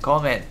like in the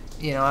comment.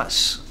 You know,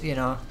 that's, you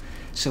know,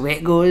 it's the way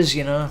it goes,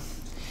 you know.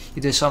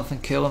 You do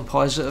something cool and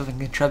positive and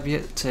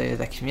contribute to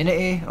the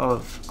community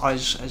of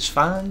us as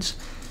fans,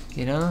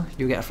 you know,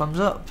 you'll get a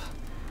thumbs up.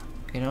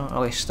 You know, at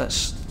least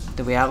that's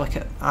the way I look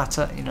at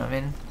it, you know what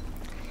I mean?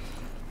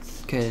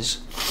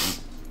 Because,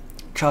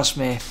 trust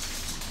me,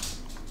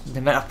 the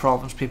amount of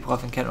problems people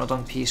have encountered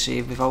on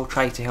PC, we've all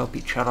tried to help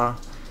each other.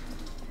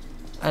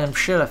 And I'm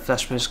sure if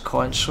this was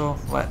console,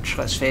 which,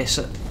 let's face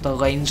it, the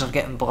lines are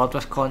getting blurred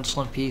with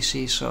console and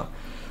PC, so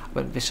I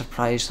wouldn't be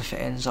surprised if it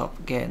ends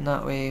up getting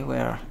that way,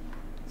 where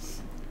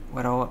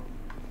we're all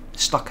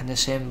stuck in the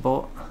same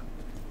boat.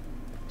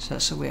 So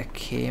that's the way I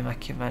came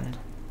in.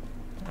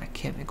 I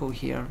came to go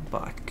here,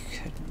 but I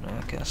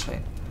couldn't. Okay, that's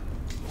fine.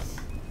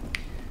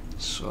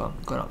 So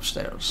I'm going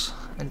upstairs.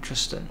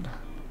 Interesting.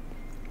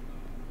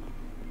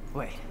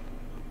 Wait,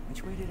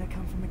 which way did I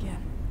come from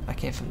again? I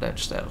came from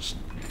downstairs.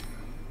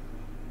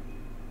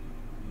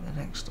 The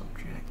next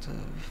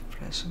objective,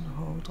 press and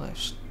hold left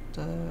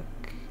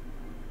stick.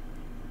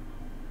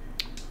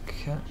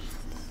 Okay.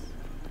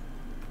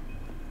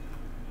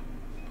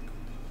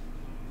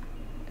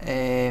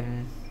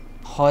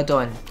 Hold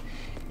on.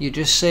 You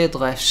just said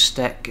left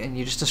stick and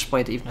you just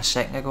displayed it even a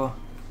second ago.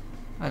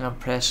 And I'm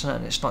pressing it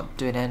and it's not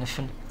doing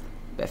anything.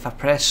 But if I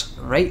press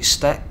right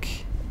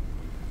stick,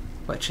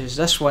 which is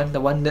this one, the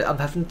one that I'm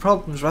having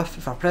problems with,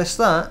 if I press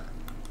that,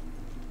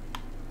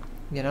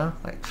 you know,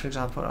 like for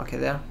example, okay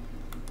there.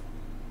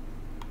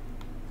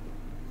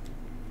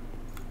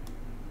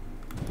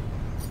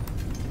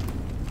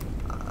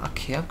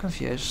 Okay, I'm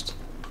confused.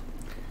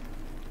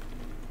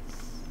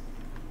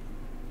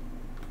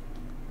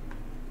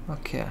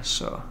 Okay,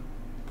 so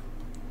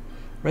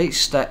right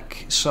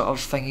stick sort of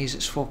thingies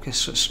its focus,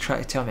 so it's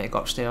trying to tell me to go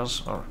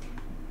upstairs, or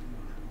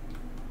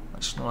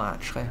it's not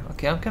actually.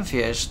 Okay, I'm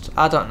confused.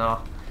 I don't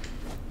know.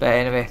 But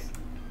anyway,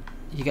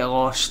 you get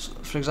lost,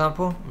 for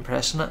example, I'm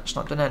pressing it, it's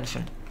not doing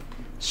anything.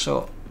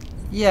 So,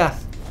 yeah,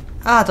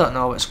 I don't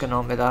know what's going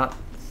on with that.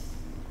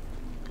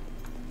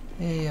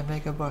 Hey, a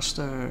Mega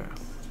Buster.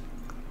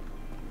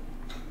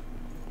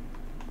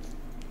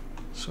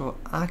 So,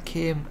 I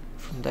came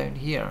from down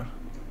here.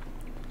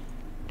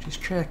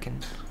 Just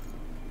checking.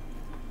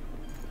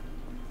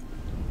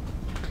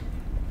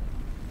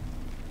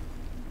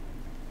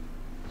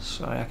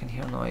 Sorry, I can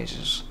hear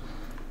noises.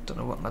 Don't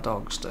know what my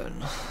dog's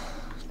doing.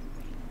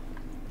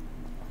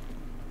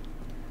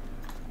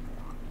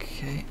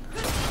 Okay.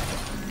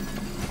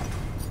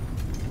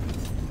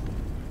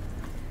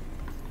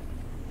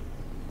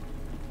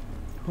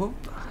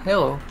 Whoop,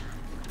 hello.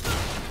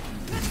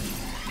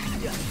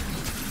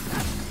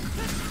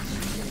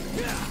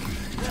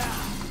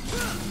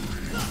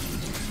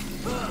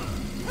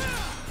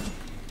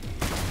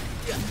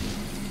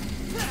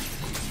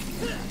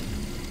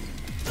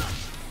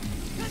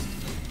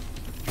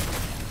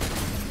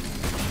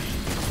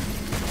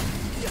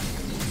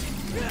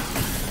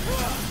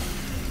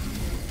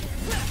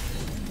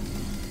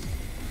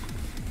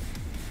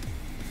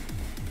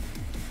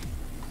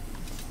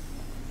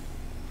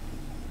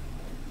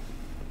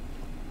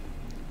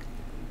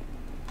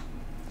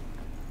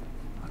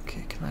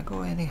 Okay, can I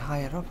go any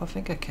higher up? I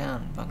think I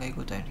can, but I'm gonna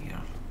go down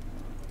here.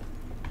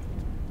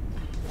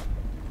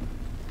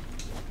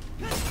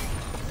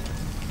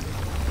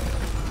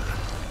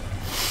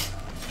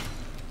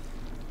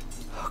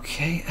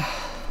 Okay.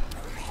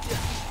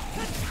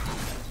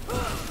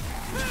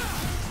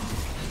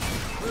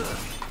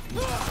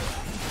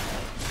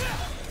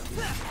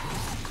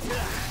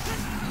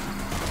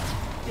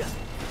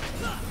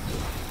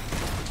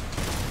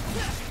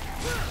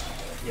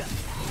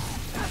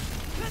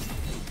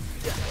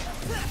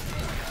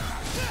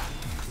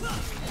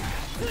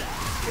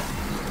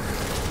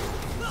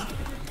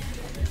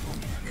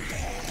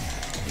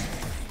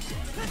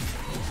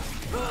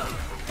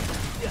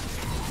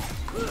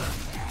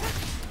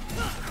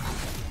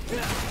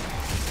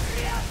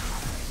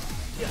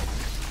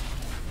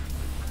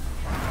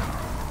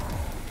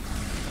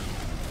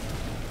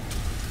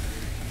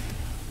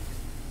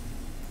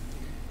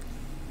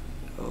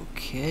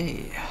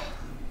 Okay.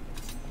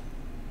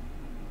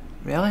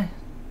 Really?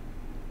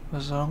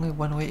 Was there only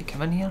one way to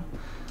come in here?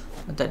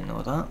 I didn't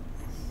know that.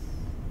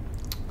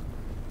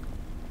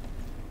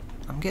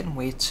 I'm getting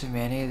way too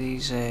many of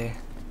these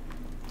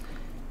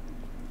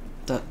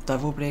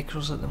devil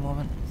breakers at the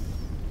moment.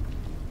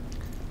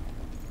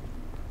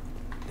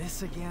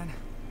 This again?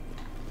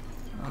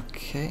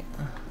 Okay.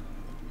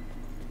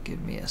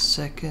 Give me a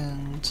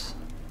second.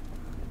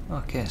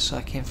 Okay, so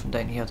I came from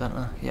down here, didn't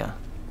I? Yeah,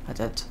 I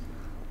did.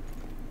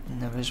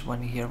 And there was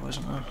one here,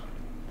 wasn't there?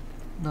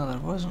 No, there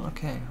wasn't.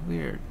 Okay,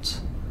 weird.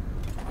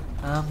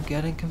 I'm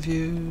getting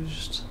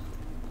confused.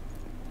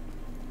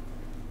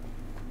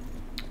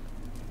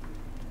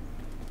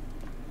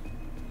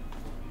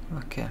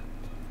 Okay,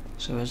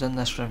 so it was in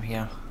this room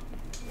here,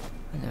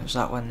 and there was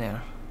that one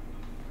there.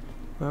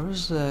 Where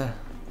was the...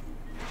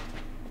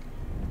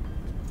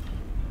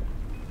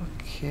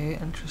 Okay,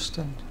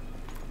 interesting.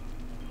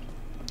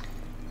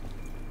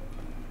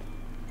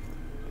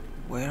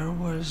 Where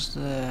was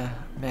the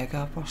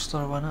Mega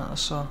Buster one that I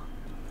saw?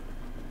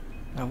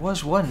 There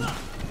was one.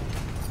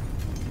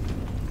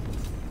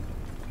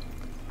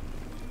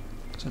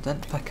 So I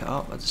didn't pick it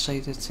up, I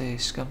decided to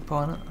skimp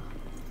on it.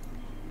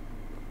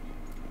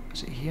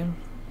 Is it here?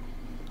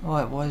 Oh,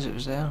 it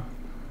was there.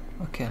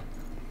 Okay.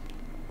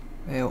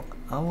 Well,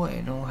 I want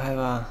to know how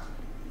I...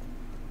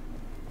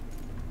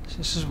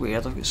 This is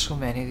weird, I've got so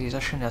many of these, I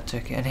shouldn't have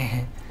took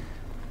any.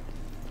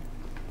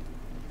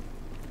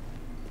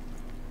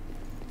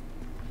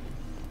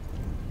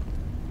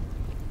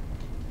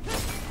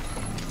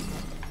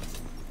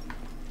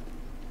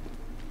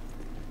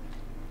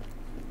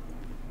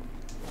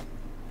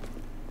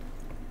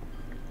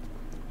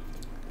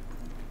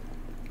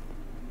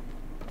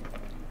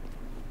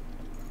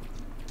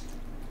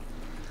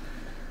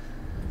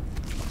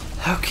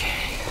 Okay.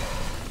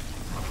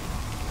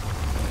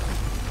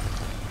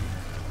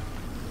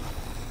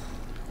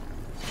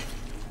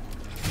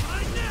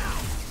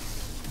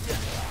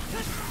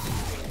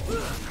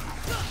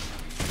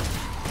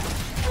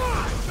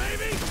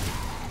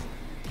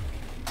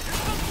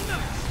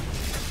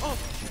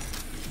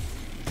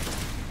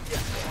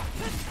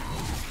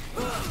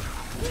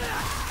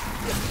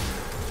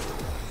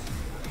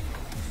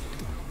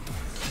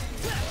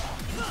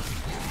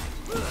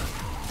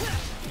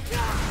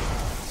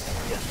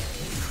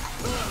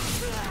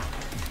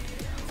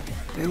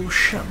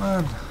 Bullshit,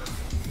 man.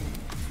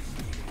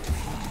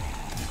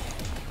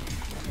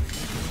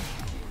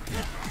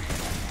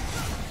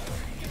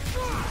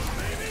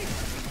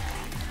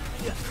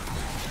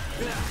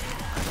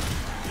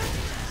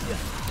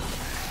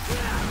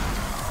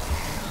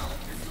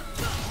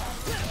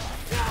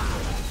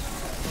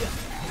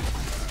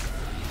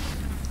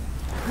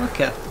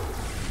 Okay.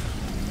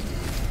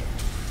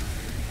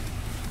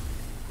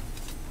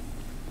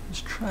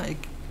 Let's try to,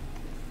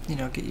 you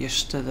know, get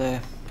used to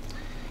the...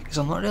 Because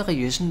I'm not really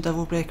using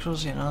devil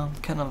breakers, you know, I'm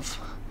kind of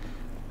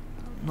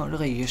not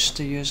really used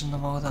to using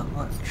them all that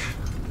much.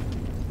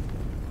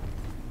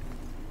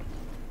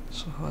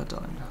 So hold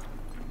on.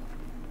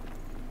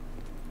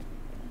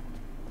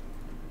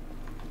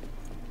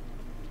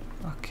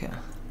 Okay.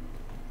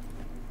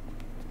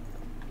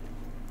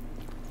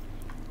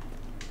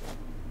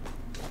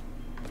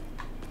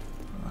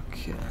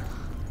 Okay.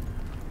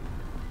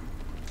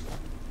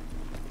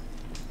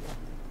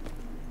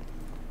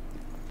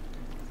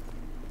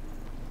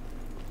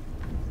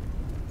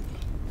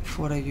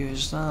 Before I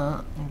use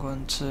that, I'm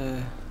going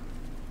to...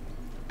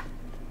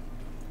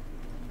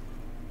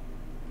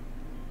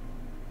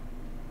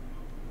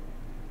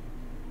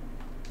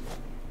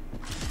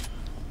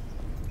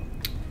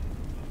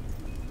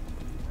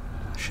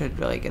 I should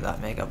really get that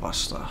Mega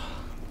Buster.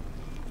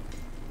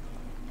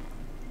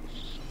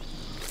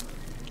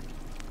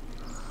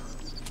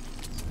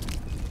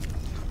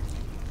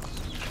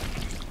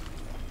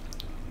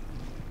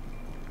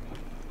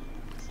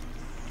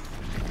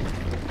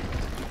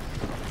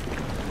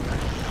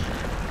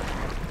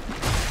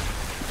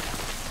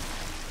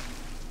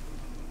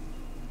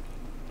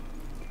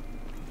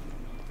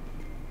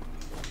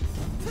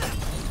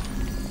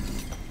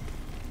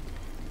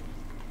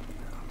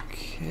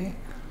 Okay.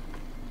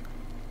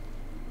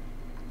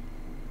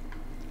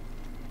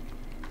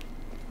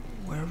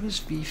 Where was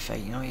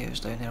V5? Oh yeah, it was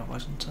down there,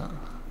 wasn't it?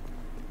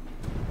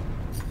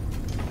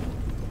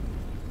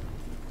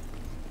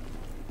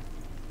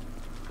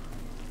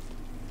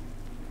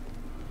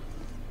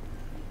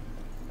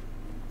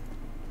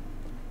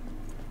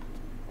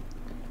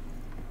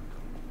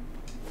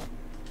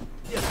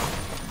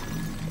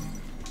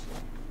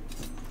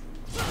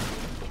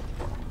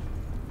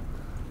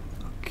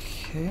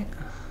 Okay.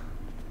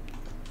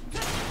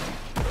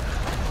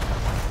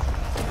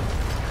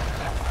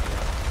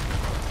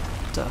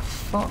 The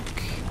fuck?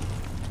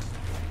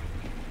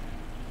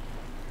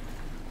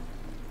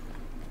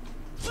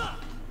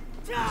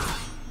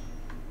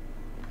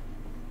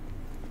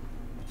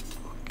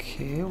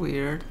 Okay,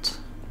 weird.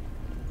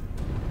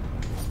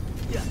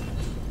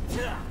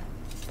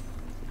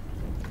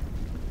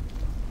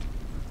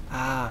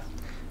 Ah,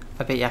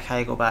 I bet you I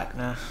can't go back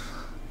now. I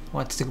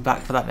wanted to go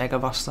back for that Mega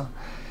Buster.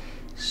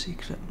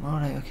 Secret,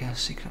 alright, okay,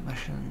 secret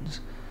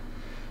missions.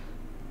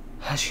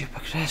 As you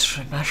progress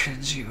through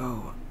missions, you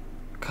will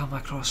come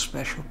across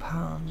special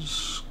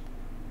patterns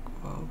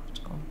quote,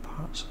 on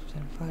parts of the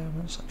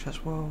environment, such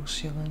as walls,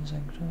 ceilings,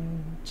 and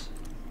ground.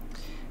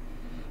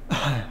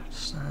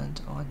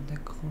 Stand on the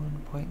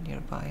clone point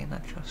nearby and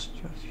adjust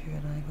your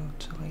viewing angle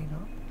to line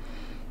up.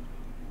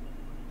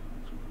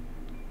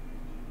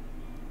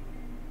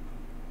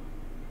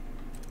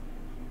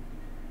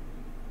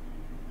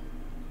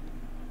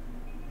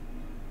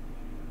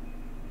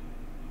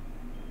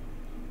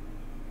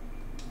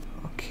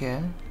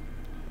 Okay.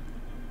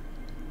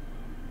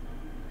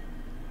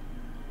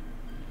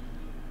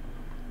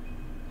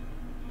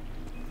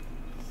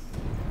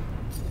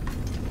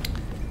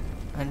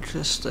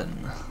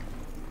 Interesting.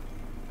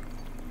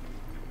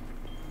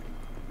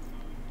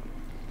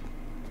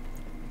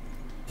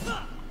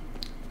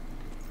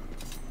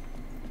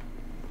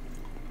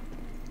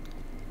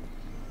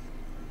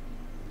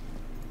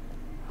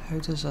 How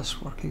does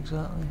this work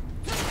exactly?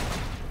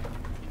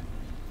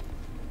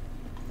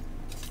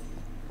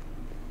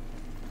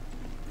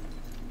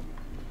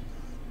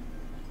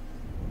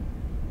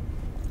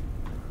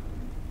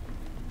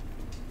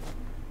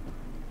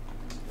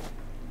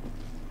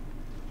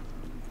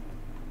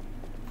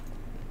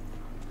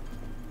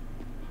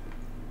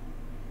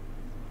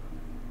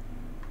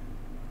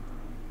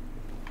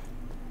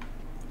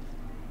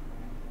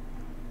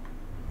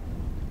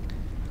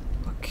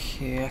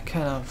 Okay,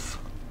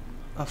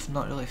 I've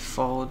not really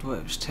followed what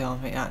it was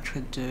telling me to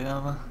actually do,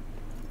 am I?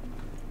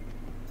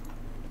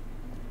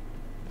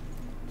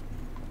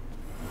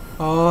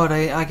 Oh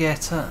right, I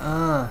get it,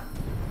 ah.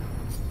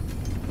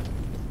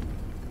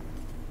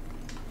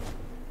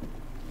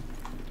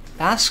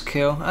 That's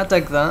cool, I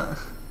dig that.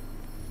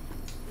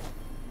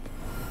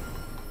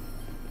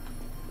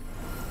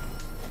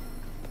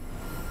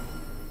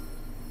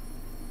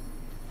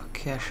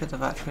 Okay, I should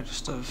have actually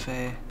just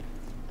have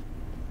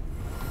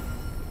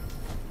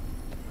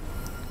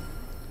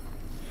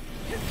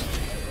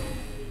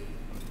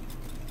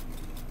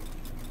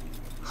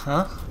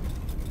huh?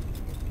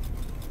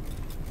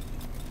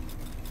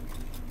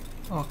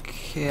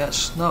 Okay,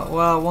 that's not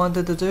what I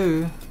wanted to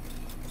do.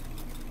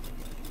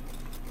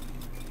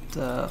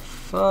 The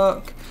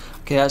fuck?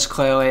 Okay, that's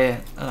clearly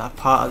a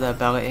part of the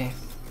ability.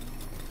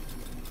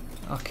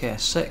 Okay,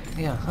 sick.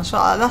 Yeah, that's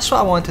what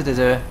I wanted to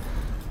do.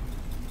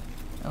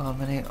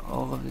 Eliminate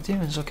all of the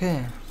demons.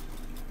 Okay,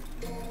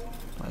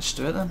 let's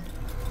do it then.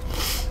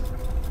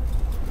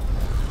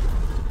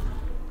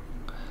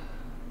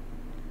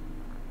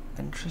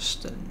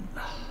 Interesting.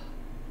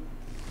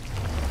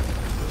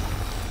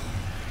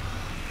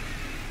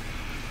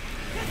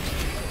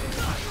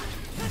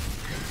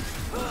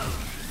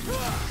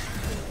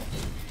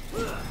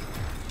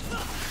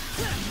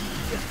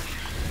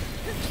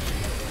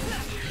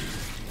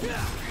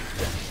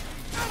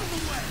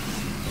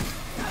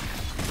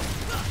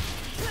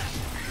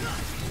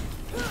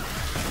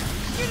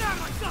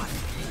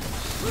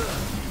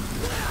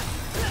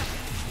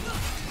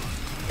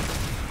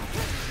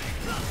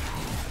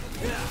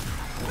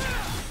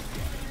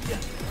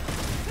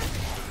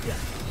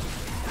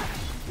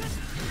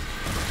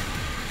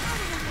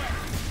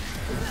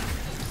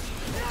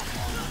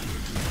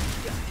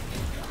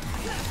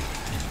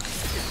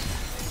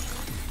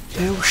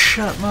 Oh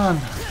shit, man.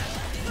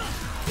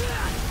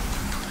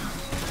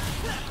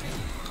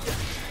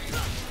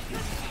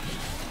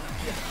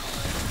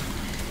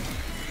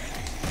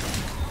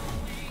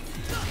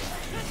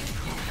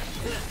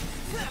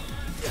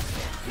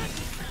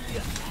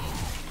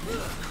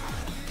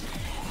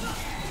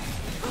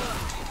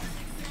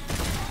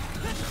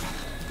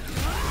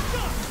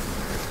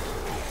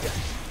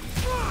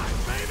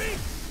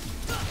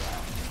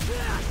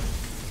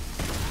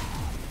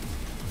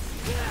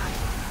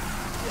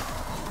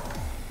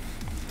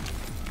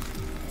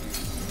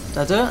 Did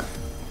I do it?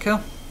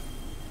 Cool.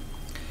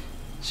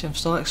 See, I'm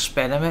still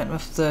experimenting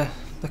with the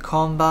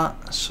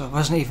combat, so I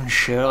wasn't even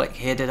sure, like,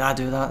 hey, did I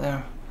do that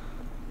there?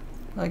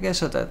 I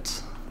guess I did.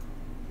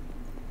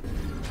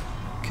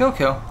 Cool,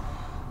 cool.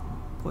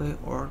 Blue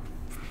orb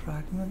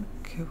fragment,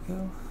 cool,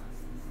 cool.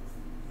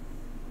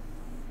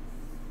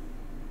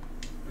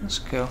 That's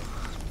cool.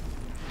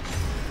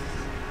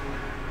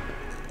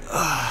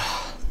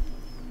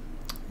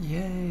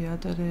 Yay, I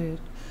did it.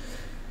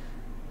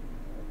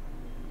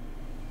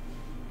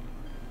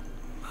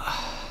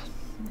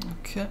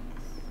 Okay,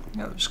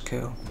 that was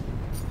cool.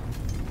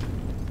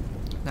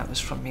 That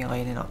was from me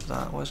lining up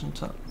that,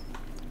 wasn't it?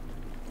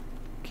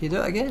 Can you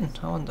do it again?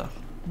 I wonder.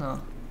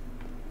 No.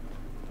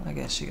 I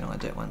guess you can only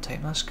do it one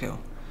time, that's cool.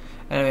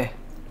 Anyway,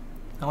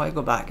 I want to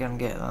go back here and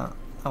get that.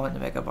 I want to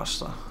make a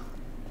Buster.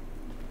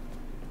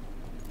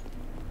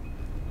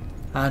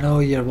 I know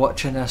you're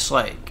watching this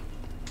like,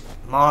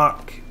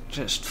 Mark,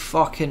 just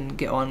fucking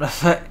get on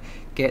with it.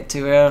 Get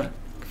to where,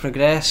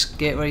 progress,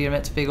 get where you're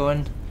meant to be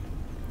going.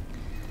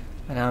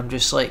 And I'm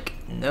just like,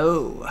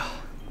 no.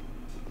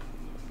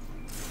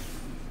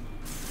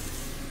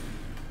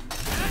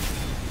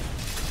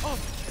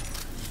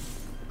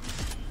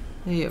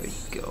 Here we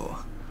go.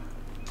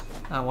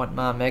 I want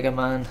my Mega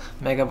Man,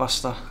 Mega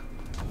Buster.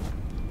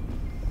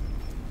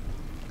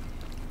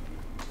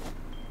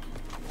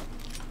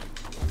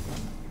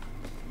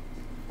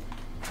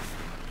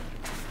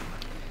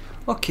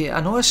 Okay,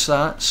 I noticed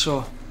that,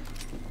 so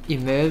he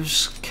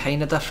moves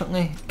kinda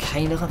differently,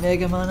 kinda like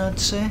Mega Man, I'd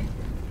say.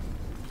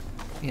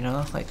 You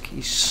know, like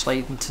he's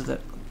sliding to the,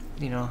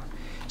 you know,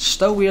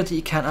 still weird that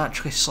you can't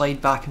actually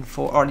slide back and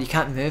forth, or you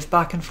can't move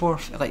back and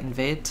forth like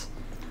Invade,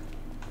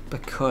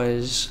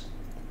 because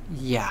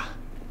yeah,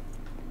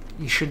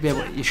 you should be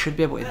able to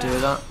do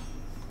that.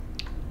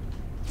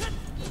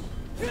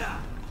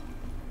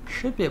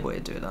 Should be able to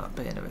do that,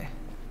 but anyway,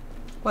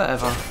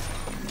 whatever.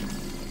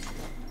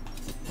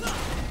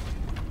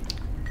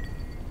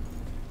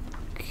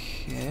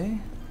 Okay,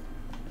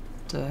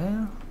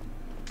 there.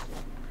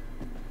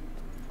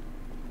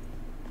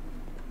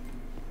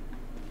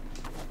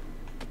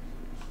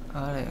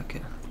 Alright,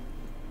 okay.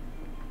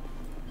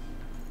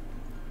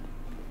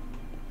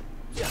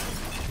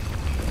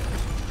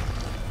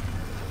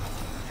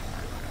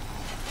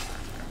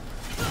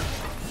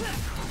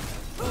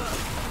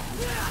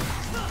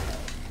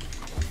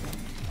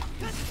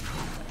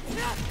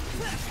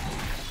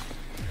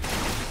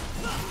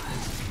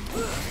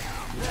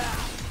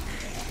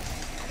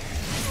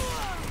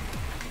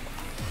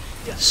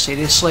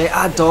 Seriously,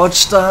 I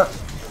dodged that.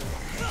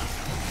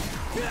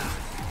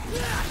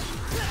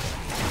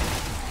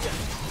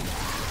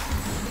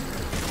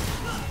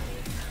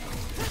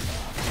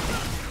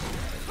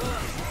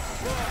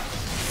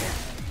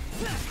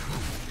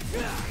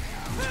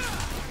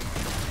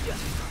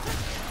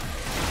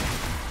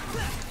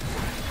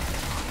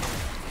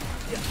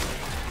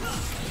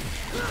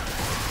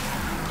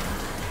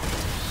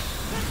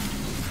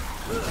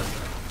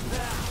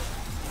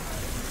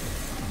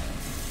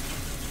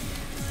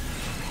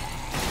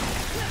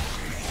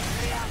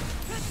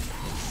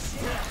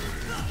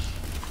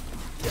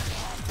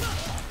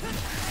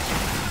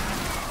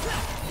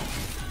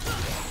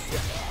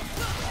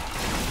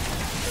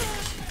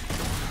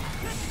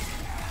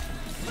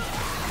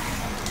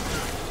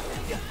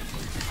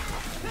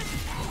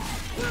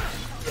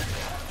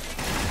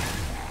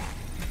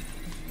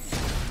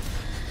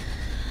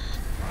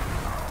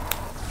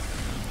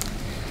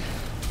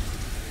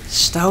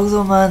 Still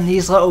though, man,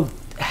 these little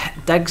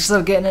digs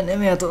they're getting into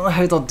me, I don't know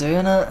how they're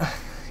doing it,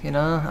 you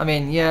know. I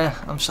mean, yeah,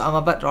 I'm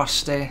a bit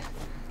rusty,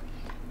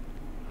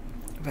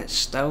 but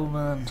still,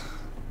 man.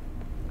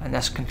 And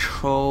this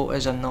control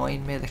is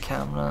annoying me, the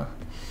camera.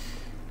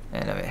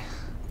 Anyway,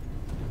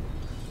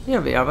 here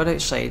we are, we're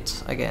outside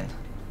again.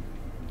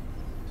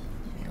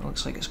 It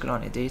looks like it's going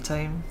on to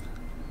daytime.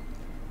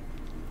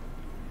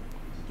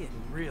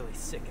 Getting really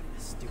sick of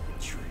this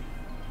stupid tree.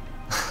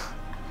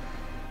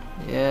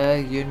 Yeah,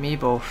 you and me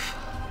both.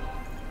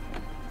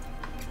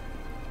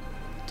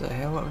 What the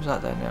hell, what was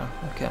that down there?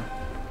 Okay.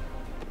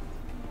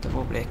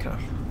 Double breaker.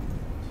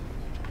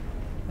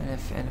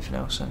 Anything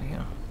else in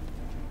here?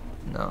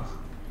 No.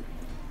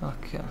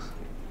 Okay.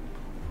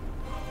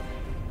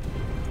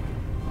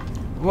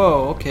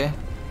 Whoa, okay.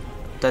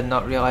 Did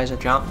not realise I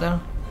jumped there.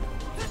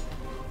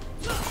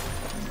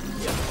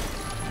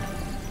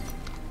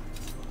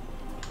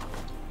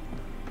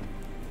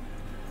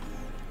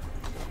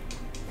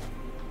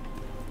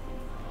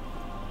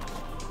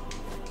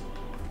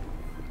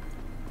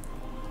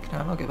 Can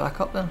I not get back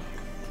up then?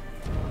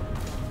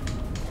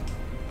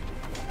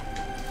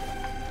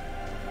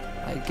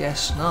 I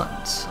guess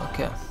not.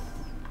 Okay.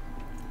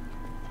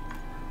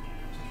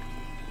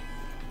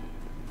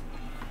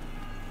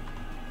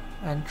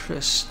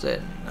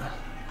 Interesting.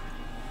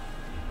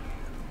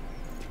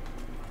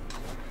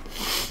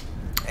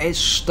 It's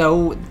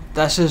still,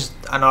 this is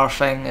another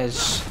thing,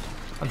 is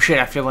I'm sure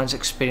everyone's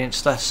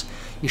experienced this.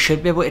 You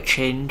should be able to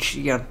change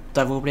your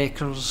devil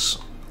breakers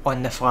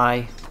on the fly.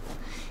 You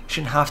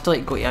shouldn't have to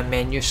like go to a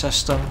menu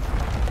system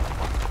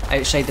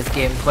outside of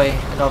gameplay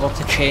in order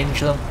to change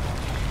them.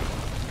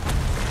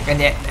 And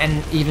yet,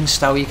 and even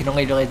still, you can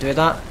only really do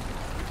that.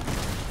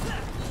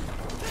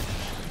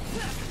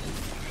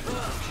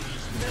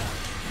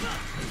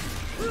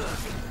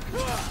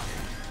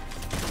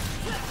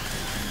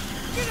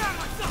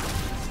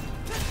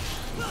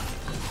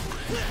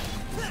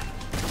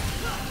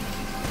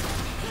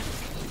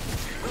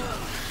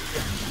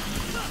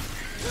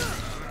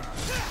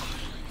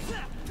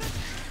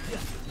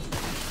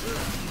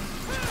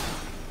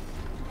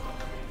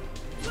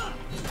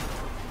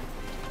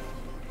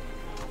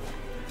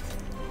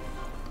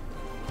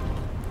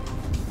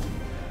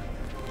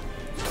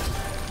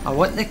 I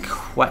want the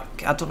quick,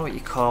 I don't know what you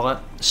call it,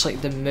 it's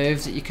like the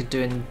move that you could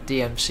do in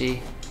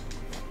DMC.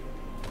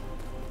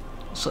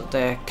 It's like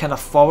the kind of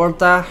forward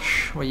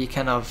dash, where you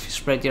kind of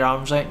spread your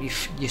arms out, you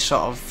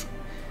sort of,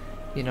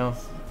 you know,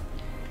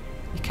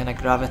 you kind of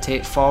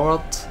gravitate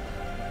forward.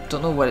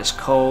 Don't know what it's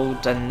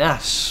called in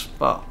this,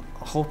 but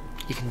I hope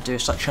you can do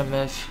such a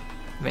move.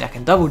 I mean, I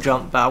can double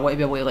jump, but I want to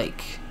be able to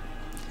like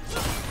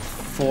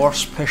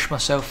force push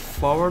myself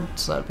forward,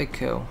 so that'd be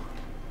cool.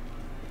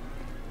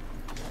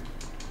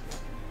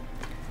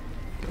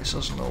 Guess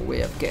there's no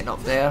way of getting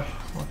up there.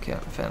 Okay,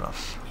 fair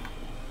enough.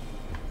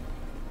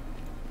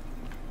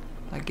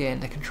 Again,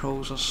 the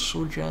controls are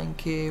so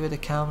janky with the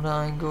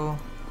camera angle.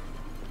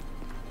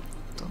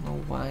 Don't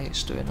know why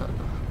it's doing it.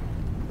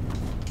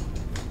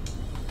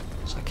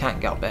 So I can't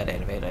get up there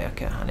anyway, right?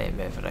 Okay, I need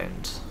to move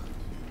around.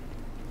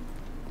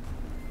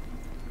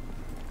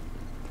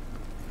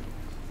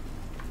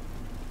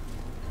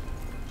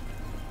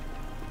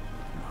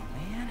 Oh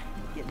man,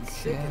 I'm getting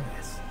sick of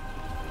this.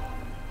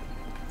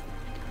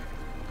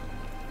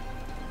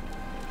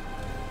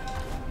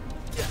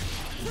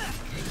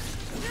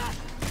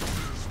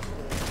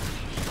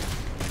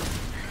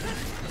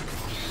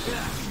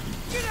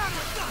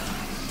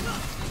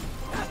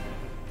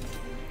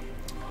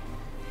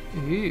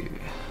 Ooh.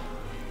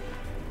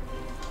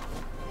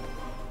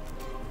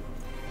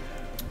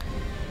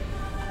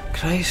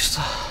 Christ.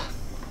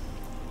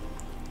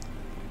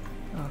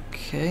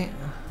 Okay.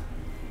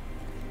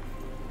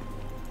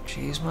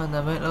 Jeez man, the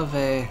amount of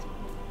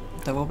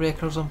double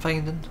breakers I'm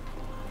finding.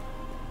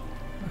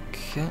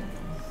 Okay.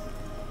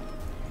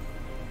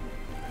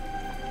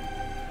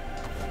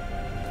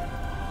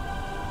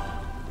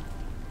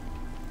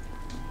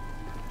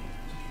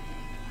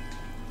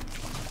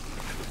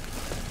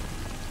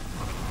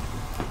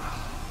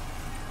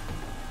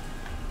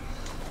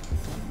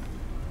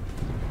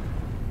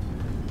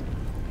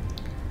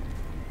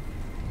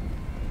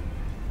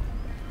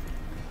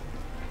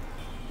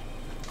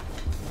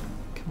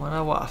 Come on,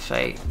 I want to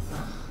fight.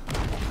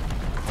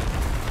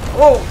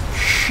 Oh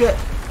shit!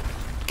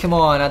 Come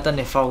on, I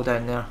didn't fall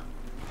down there.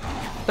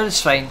 But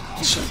it's fine.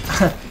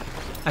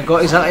 I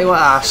got exactly what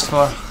I asked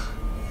for.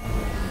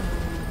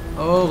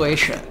 Holy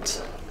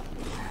shit.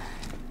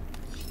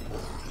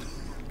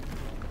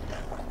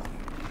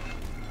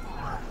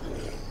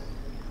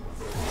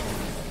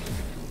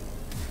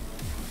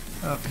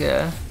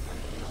 Okay.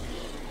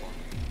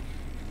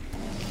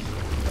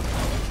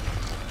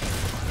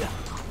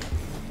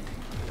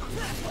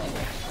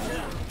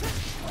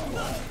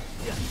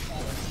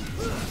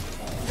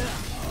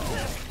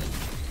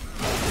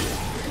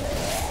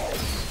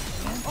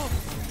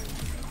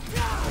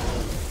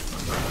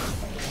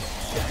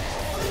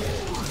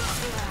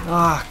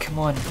 Ah, come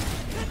on.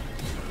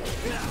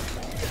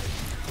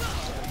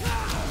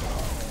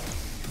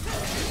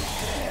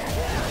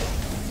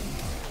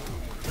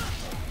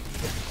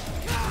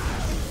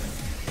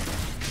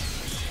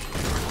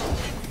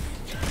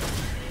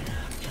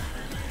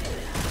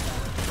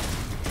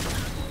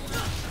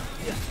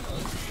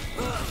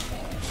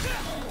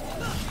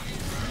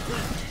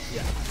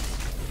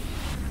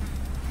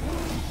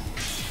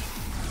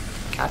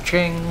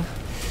 Catching.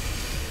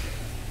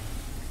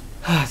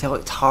 They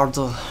looked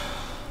harder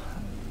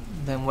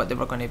than what they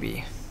were going to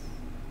be.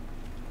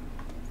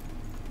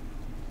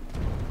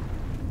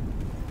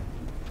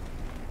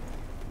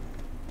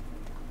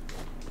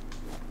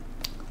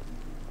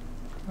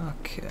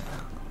 Okay.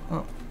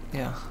 Oh,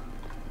 yeah.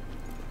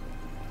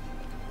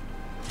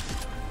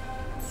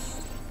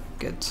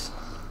 Good.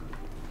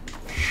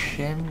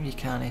 Shame you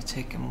can't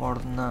take more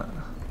than that.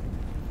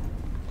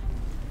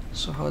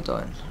 So hold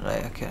on.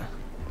 Right, okay.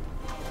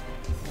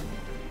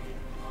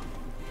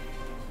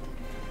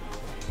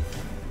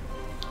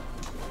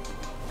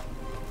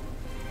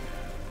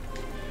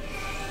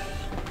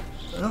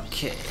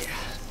 Okay.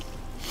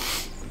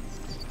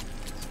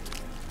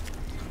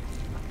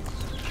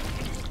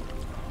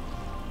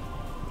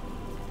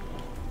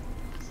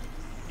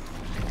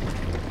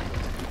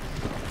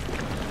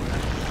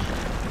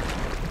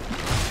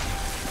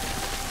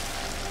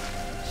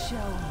 Show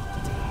me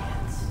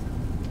dance.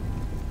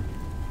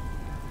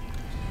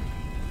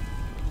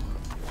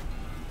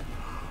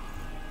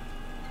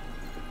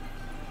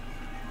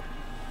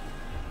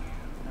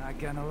 Not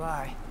gonna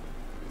lie,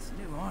 this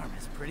new arm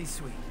is pretty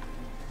sweet.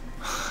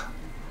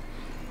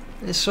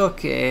 It's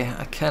okay,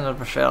 I kind of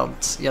preferred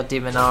your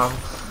demon arm.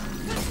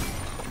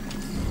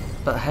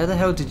 But how the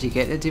hell did you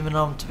get the demon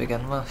arm to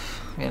begin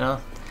with, you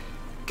know?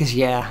 Because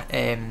yeah,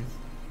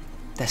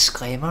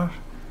 disclaimer,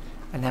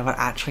 I never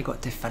actually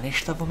got to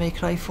finish Devil May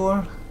Cry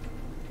 4.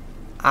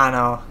 I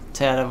know,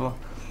 terrible.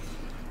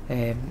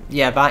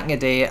 Yeah, back in the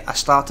day, I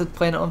started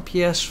playing it on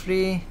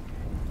PS3,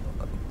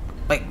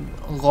 like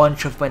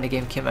launch of when the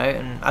game came out,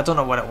 and I don't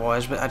know what it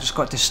was, but I just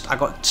got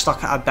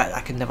stuck at a bit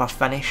I could never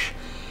finish.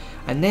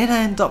 And then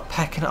I ended up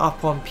picking it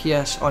up on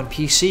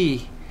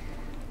PC,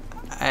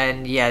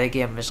 and yeah, the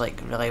game was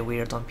like really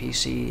weird on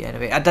PC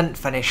anyway. I didn't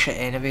finish it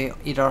anyway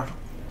either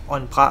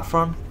on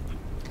platform.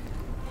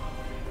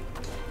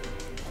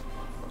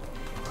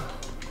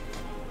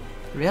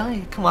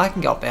 Really? Come on, I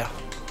can get up there.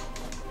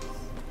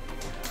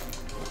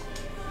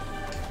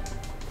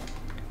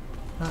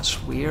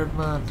 That's weird,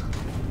 man.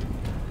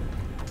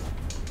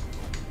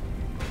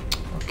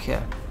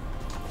 Okay.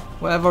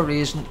 Whatever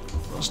reason,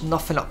 there's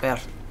nothing up there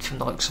from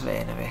the looks of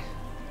it anyway.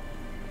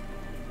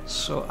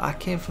 So I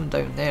came from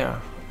down there,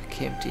 I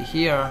came to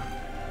here.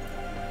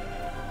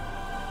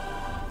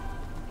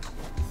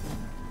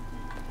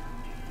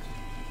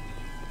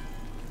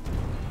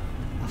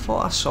 I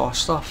thought I saw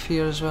stuff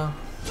here as well.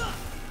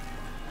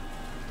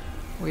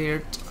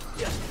 Weird.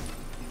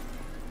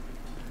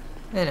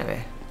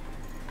 Anyway.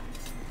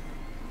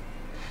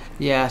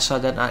 Yeah, so I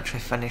didn't actually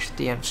finish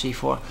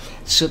DMC4.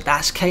 So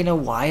that's kind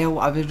of why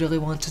I really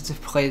wanted to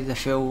play the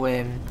full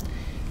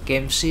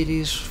game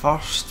series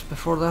first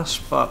before this,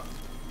 but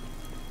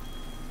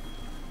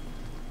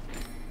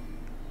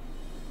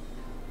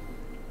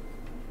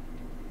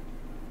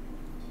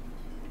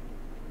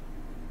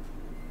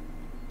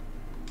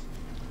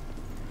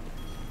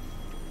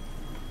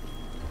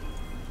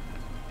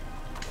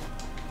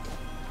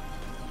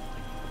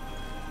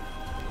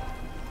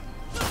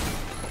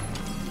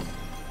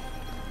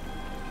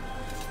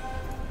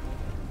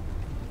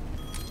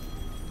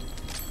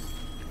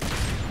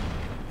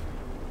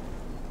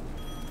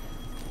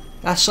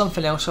that's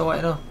something else I want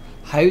to know.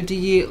 How do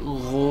you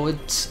load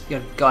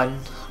your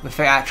gun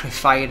without actually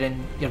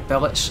firing your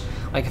bullets?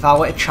 Like if I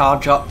want to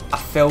charge up a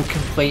full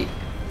complete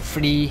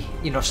 3,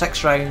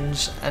 6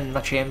 rounds in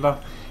my chamber,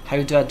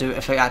 how do I do it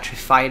without actually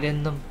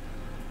firing them?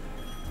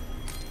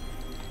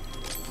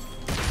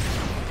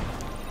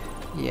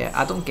 Yeah,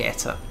 I don't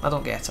get it. I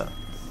don't get it.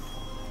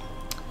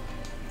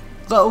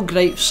 Little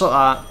gripes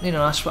like that,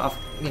 that's what I've,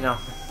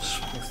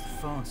 Guess the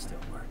phone still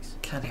works.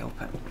 can't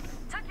help it.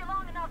 Took you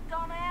long enough,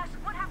 dumbass.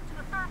 What happened to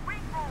the third ring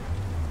roll?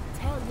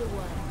 Tell you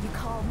what, you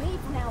call me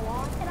from now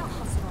on, and I'll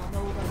hustle on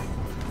over.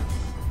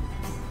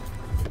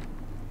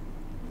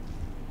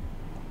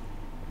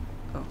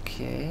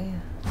 Okay.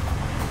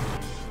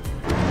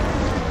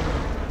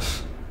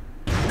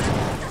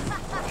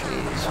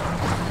 Jeez.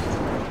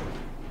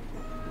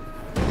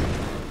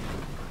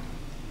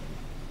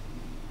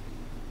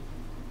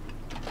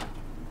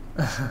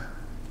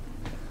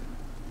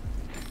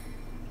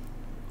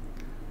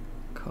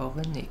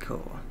 Calling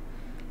Nico.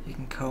 You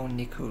can call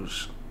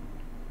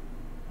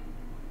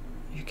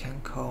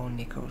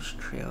Nico's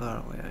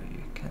trailer where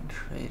you can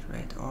trade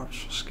red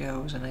orbs for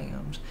skills and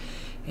items.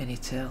 Any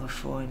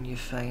telephone you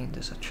find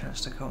is a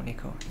chance to call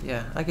Nico.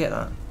 Yeah, I get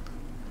that.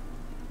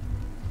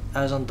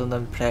 I was under the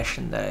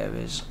impression that it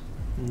was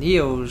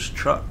Neo's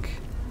truck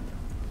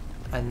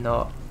and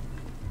not...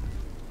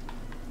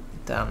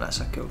 Damn, that's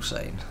a cool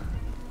sign.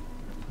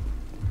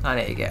 I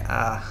need to get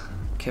a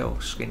cool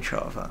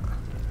screenshot of it.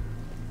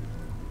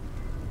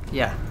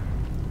 Yeah,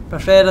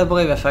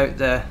 preferably without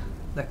the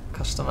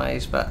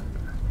customised bit.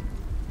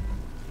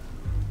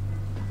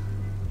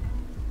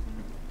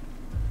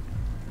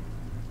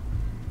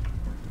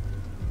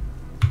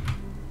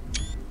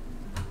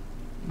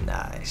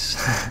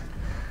 Nice.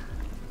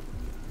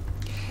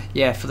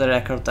 Yeah, for the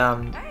record,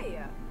 I'm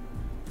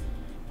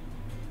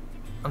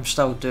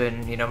still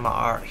doing, my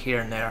art here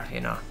and there,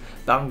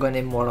 but I'm going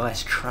to more or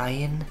less try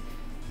and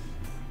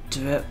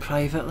do it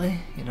privately,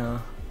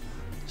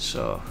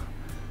 so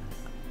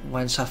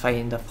once I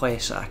find a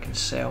place that I can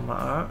sell my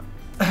art,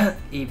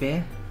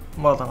 eBay,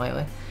 more than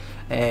likely,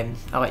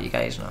 I'll let you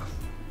guys know.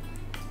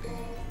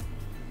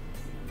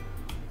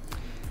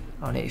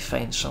 I need to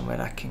find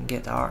somewhere I can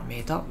get the art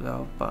made up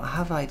though, but I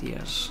have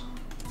ideas.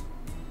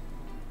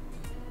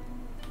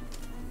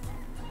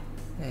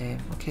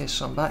 Okay,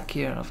 so I'm back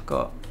here and I've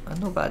got a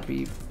no bad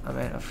wee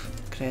amount of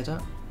credit.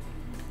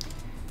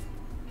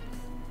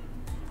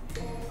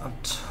 I'm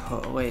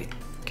totally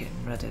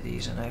getting rid of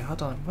these now.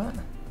 Hold on, what?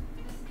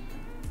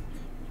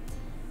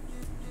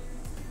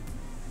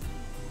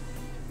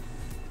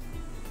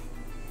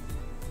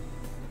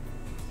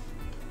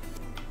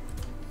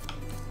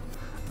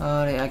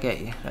 Alright, I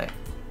get you, right.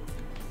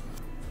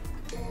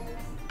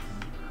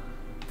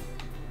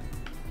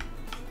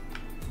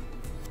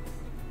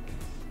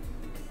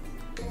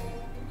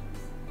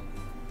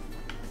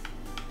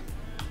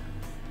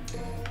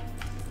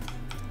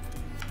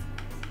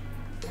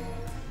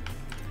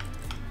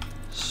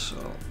 So,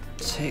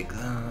 take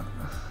that.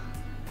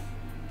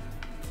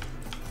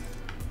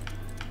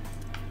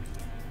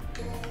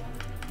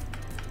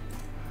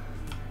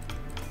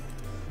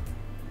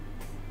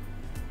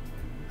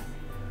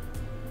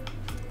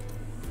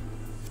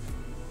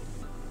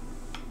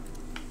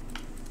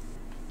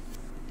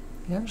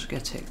 Yeah, I'm just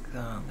gonna take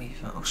that and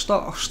leave it. I'll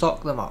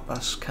stock them up,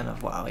 that's kind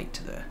of what I like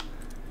to do.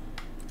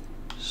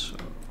 So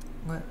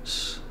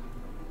let's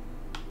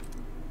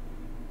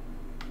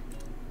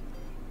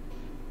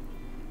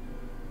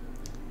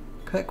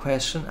quick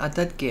question, I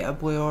did get a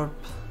blue orb.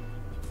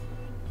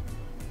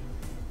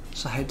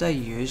 So how do I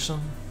use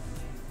them?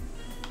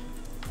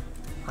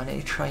 I need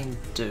to try and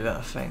do it,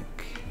 I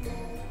think.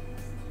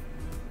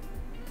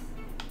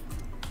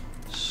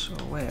 So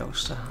what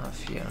else do I have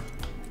here?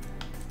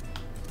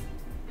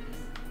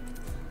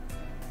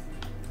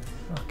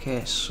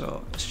 Okay,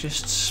 so it's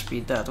just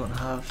speed that I don't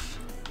have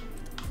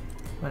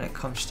when it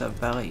comes to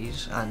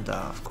abilities, and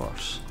of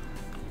course.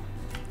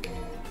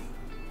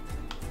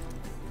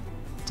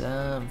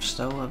 Damn,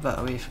 still a bit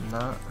away from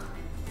that.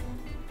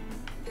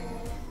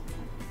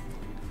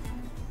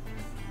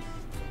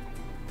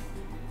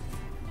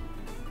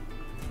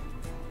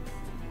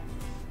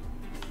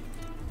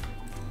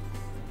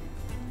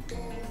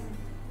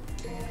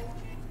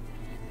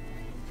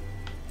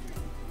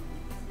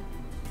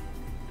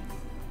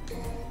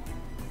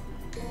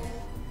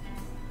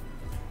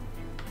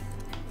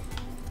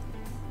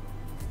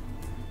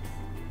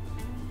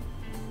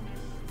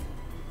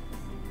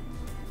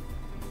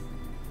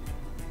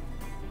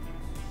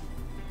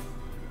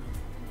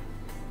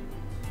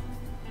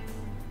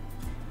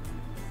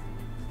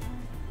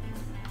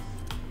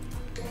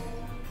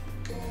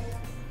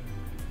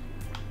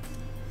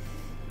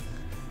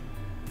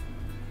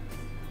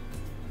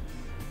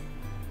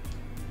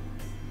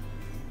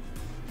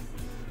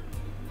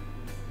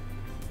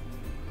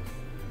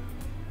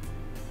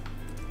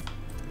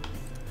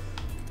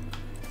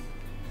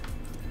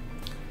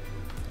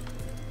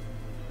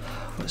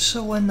 What's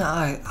the one that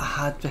I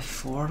had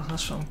before?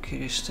 That's what I'm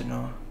curious to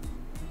know.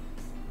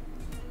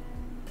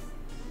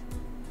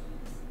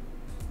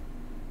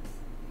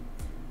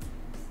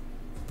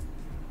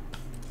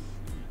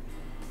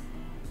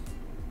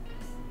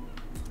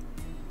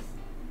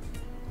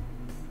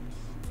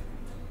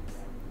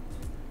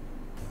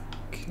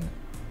 Okay.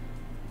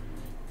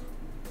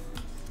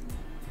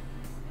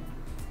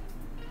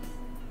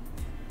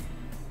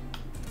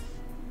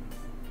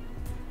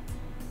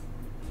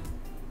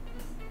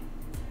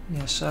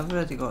 Yes, I've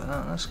already got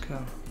that, that's cool.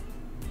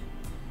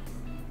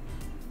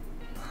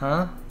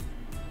 Huh?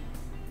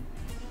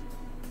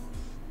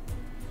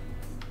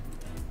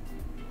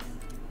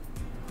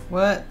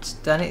 What?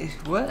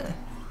 What?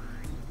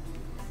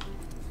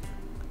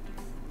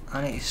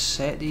 I need to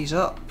set these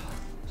up.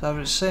 Is that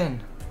what it's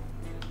saying?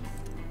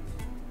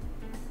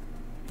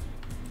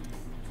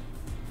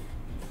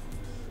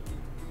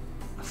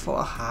 I thought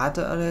I had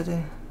it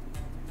already.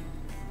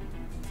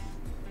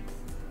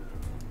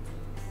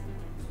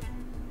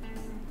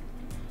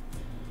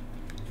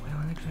 When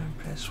on the ground,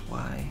 press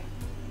Y.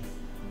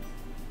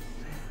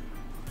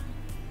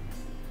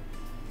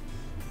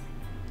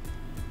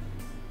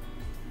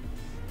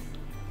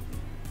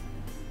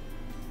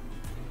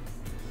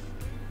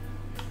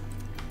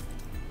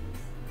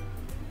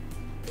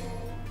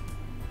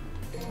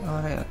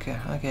 Alright, okay,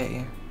 I get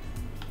you.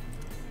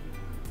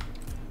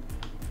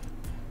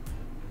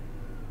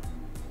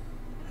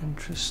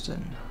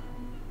 Interesting.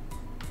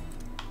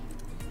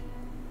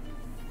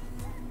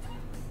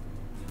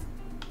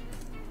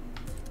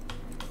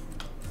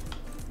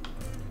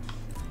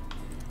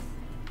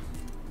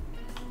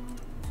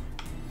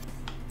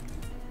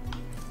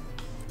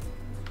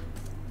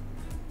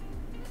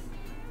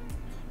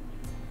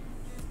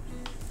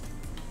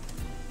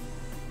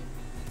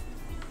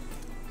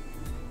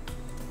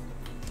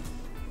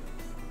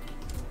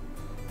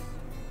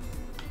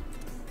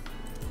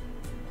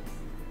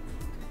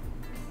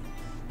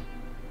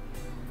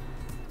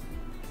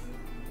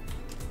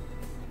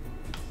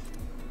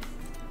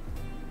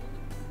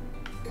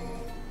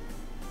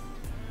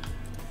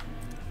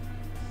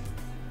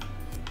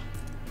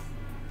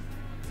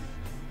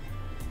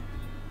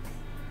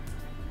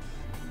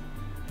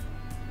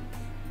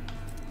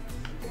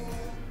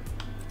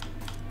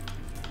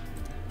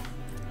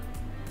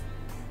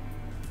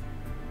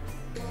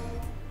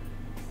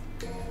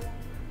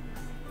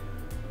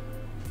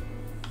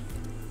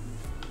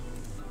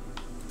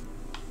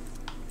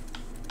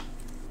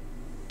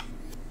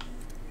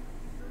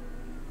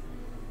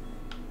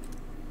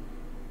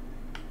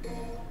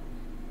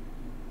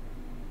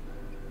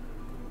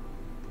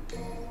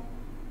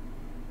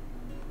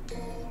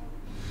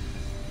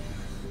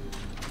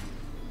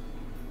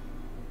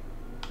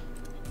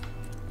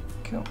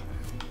 Cool.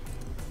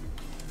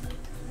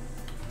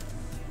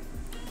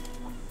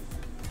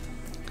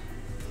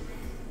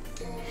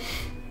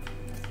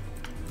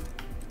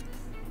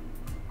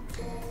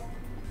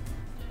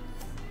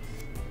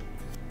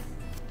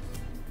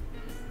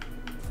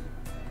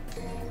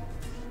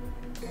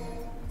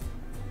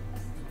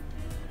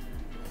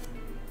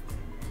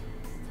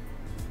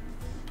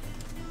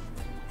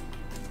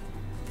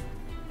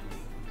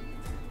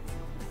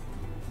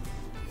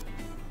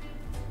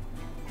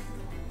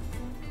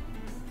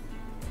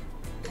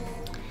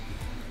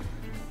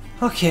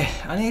 Okay,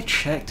 I need to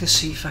check to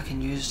see if I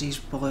can use these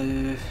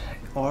blue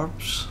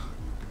orbs.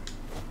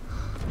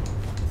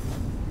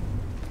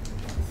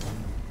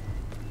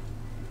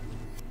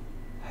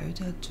 How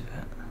do I do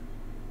it?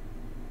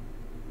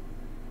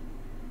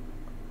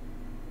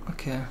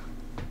 Okay.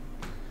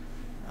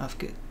 I've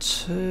got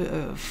 2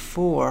 out of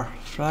 4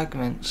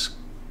 fragments.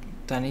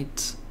 Do I need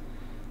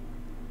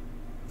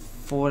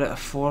 4 out of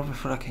 4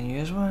 before I can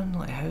use one?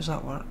 Like, how does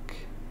that work?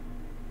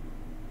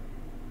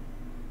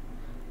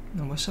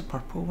 And what's the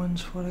purple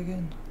ones for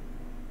again?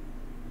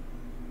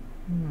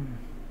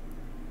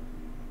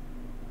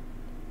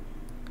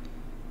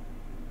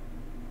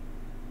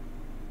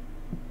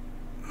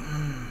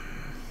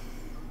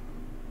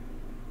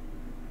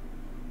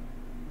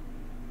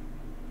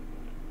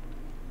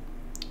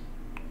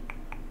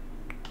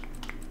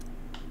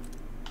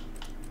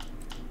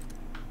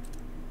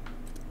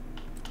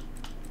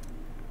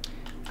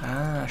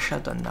 Ah, I should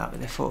have done that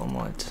with the photo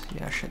mod.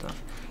 Yeah, I should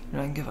have. You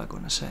know, I can give that a go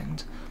in a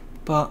second.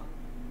 But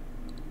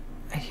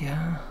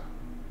yeah.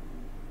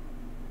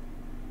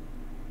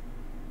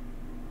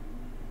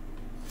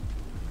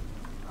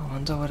 I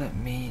wonder what it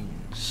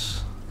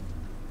means.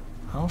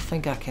 I don't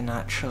think I can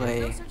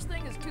actually. There's no such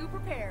thing as too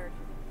prepared.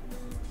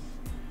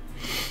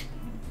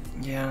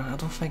 Yeah, I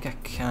don't think I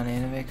can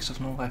anyway because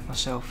I've not left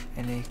myself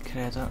any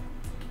credit.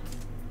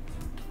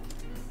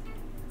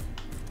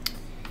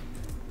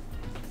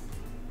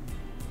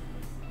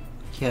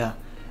 Yeah,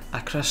 a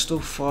crystal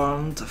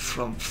formed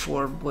from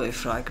 4 blue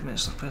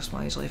fragments of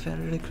crystallized life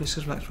energy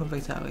increases maximum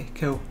vitality.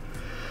 Cool.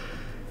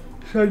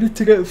 So I need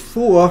to get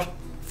 4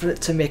 for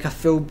it to make a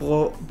full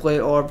blue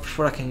orb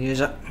before I can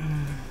use it.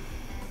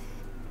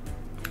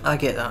 I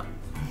get that.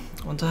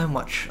 I wonder how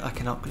much I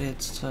can upgrade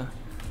to.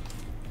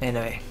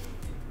 Anyway,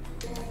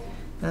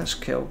 That's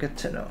cool, good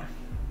to know.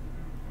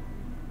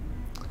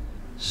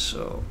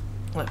 So,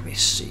 let me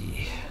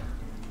see.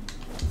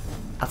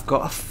 I've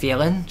got a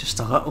feeling, just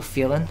a little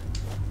feeling,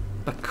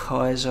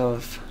 because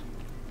of...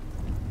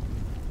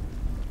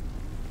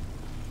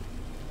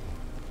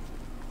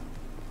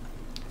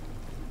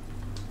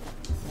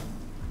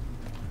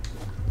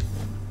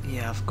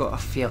 Yeah, I've got a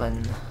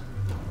feeling...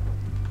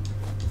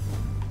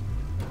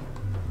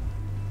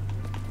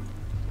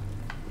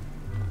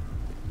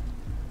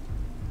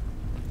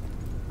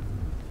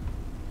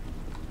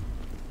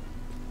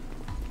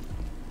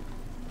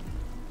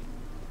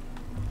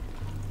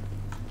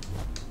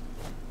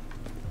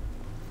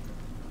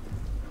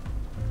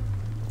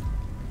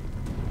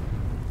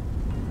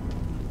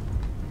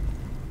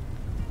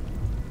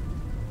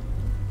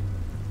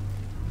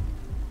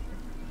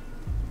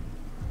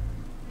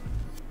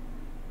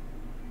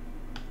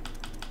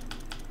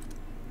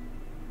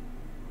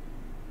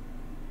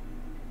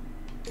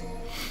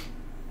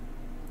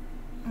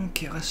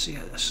 Okay, let's see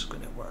how this is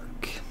going to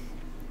work.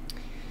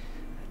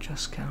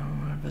 Adjust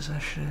camera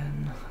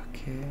position.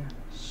 Okay,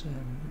 so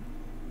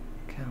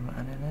camera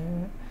in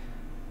and out.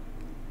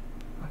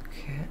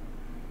 Okay.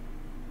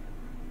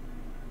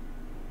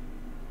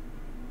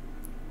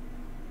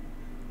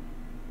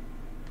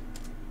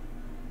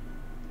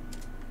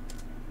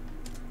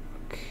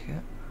 Okay.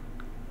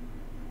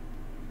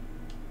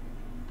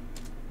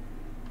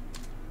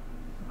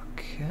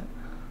 Okay.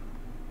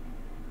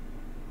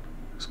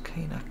 It's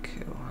kinda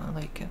cool, I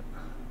like it.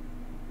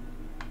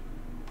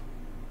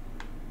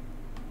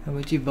 And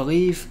would you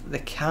believe the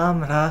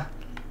camera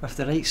with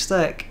the right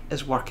stick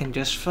is working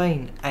just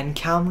fine in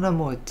camera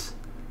mode?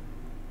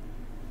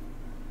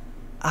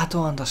 I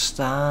don't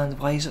understand,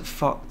 why is it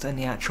fucked in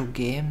the actual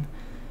game?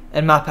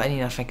 In my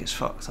opinion, I think it's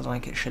fucked. I don't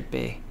think it should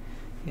be,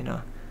 you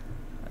know.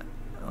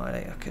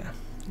 Alright, okay,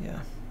 yeah.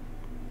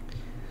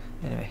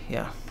 Anyway,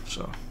 yeah,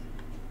 so.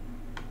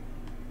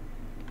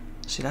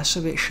 See, that's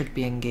the way it should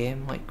be in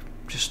game, like,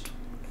 just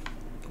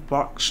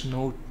works,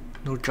 no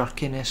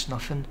jerkiness,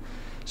 nothing.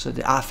 So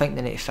I think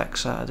they need to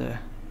fix that, I do.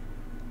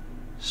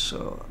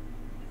 So,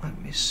 let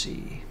me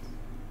see.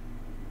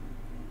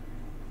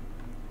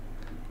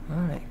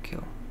 Alright,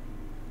 cool.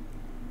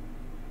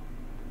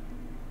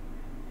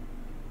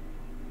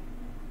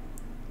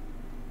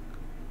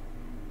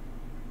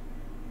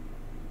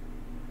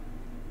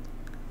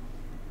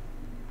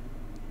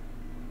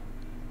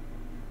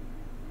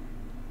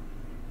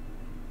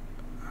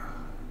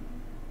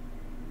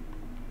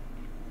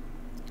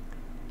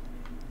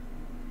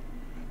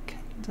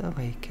 I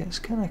like it, it's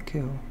kinda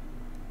cool.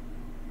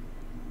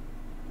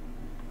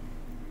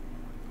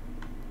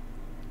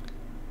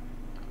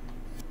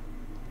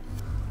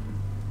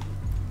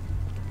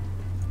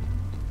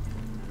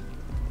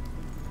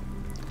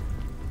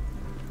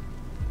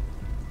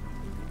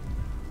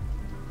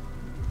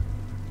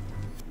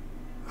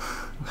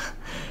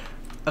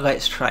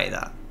 Let's try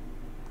that.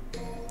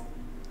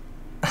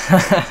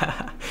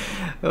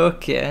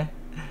 Okay.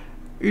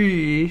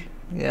 Ooh,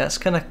 yeah, it's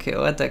kinda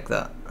cool, I dig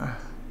that.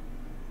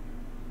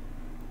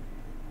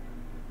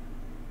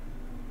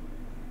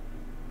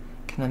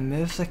 Can I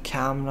move the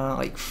camera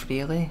like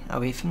freely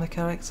away from the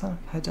character?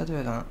 How do I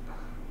do that?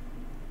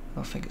 I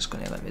don't think it's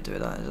going to let me do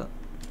that, is it?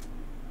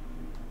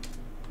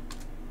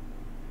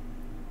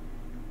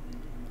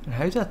 And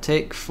how do I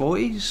take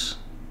photos?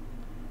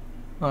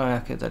 Oh, I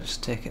could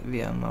just take it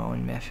via my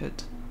own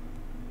method.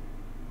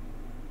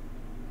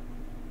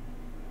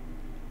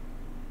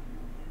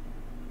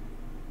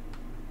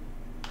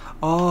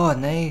 Oh,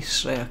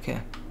 nice. Right,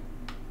 okay.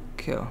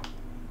 Cool.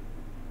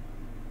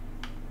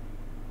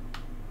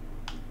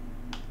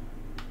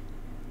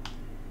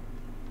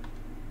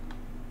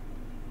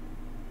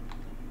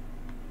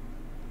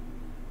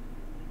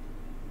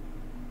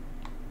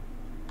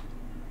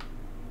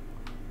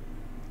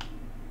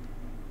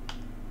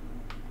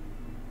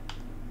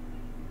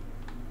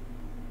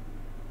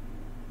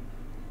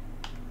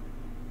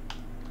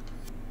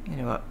 You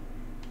know what?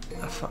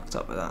 I fucked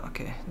up with that.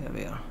 Okay, there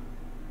we are.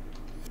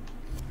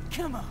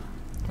 Come on.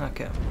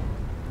 Okay.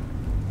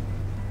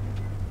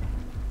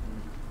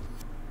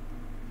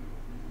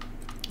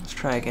 Let's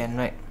try again,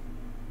 right?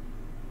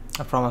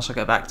 I promise I'll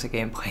get back to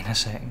gameplay in a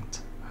second.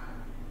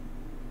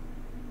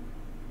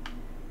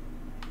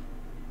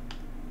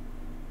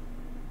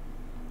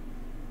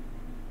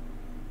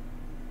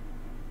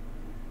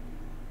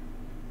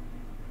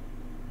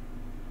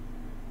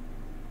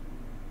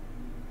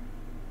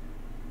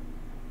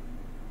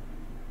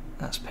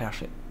 That's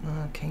perfect.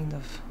 Kind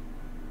of.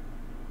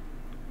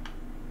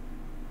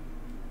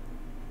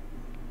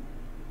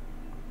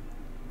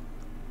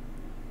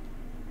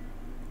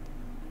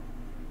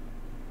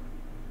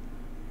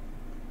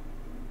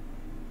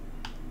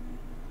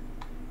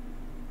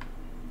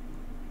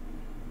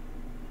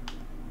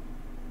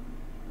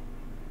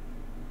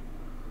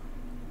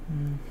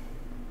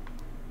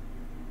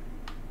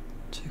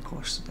 Too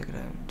close to the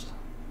ground.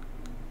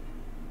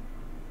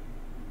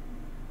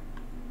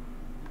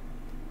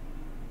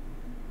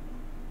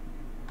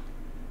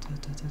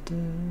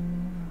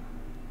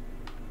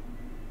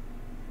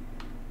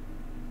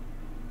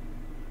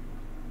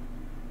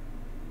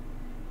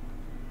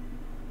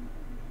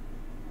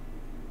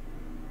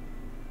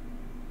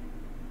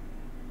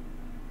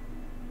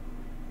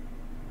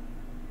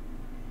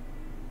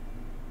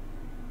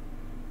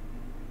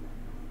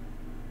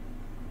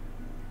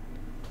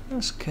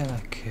 That's kind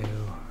of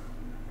cool.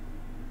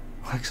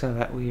 Looks a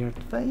bit weird,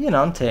 but you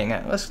know, I'm taking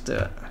it. Let's do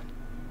it.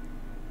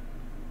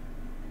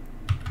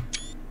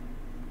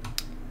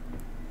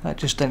 That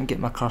just didn't get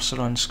my cursor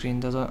on screen,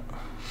 did it?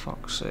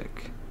 Fuck's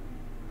sake.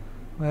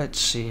 Let's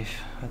see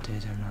if I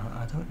did or not.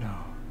 I don't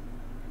know.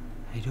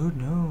 I don't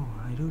know.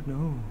 I don't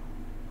know.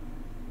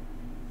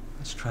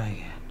 Let's try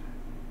again.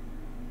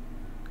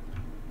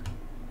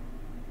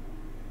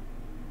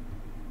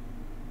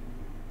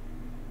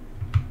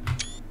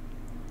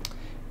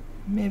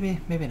 Maybe,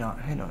 maybe not.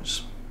 Who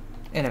knows?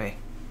 Anyway.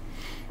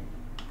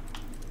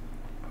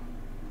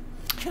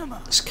 Come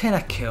on. It's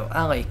kinda cool.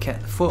 I like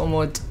it. Photo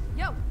mode.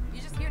 Yo, you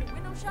just hear the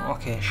window shut?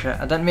 Okay, shit.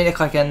 I didn't mean to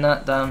click in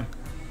that, damn.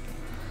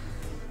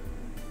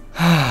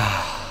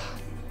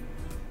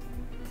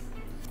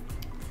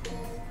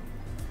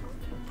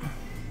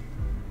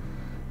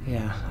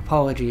 Yeah,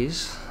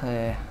 apologies.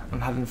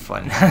 I'm having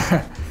fun.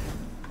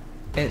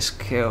 It's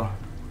cool.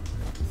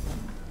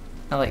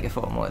 I like the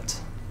photo mode.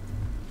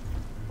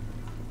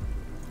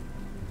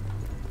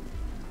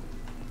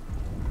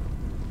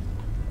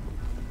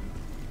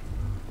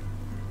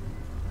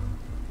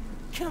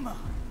 Come on.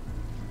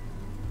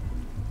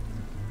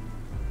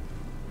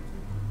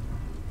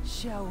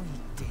 Shall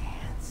we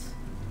dance?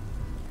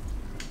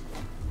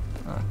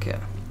 Okay.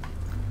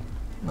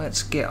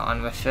 Let's get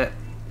on with it.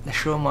 The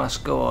show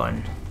must go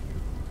on.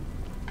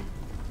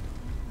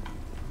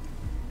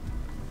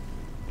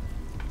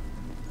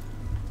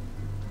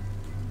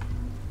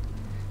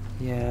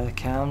 Yeah, the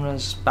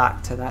camera's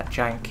back to that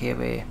janky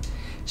way.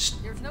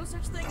 There's no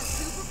such thing as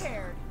too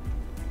prepared.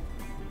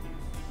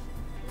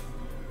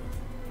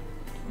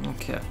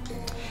 Okay.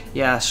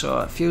 Yeah, so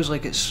it feels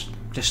like it's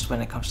just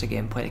when it comes to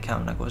gameplay the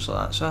camera goes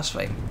like that, so that's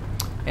fine.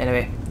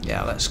 Anyway,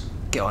 yeah, let's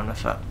get on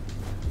with it.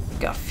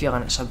 Got a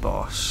feeling it's a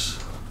boss.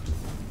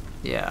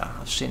 Yeah,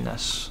 I've seen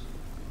this.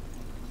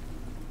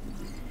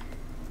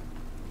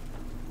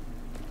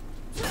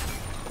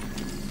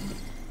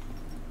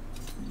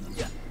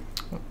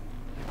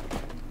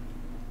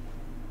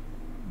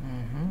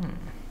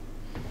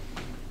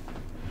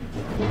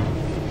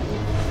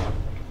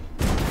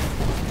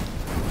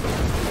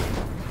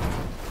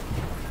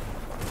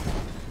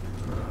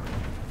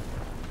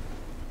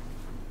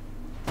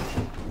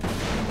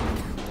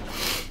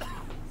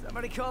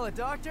 Somebody call a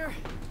doctor?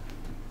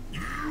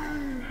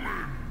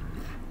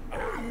 I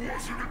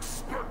wasn't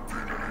expecting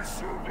any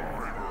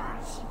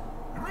survivors.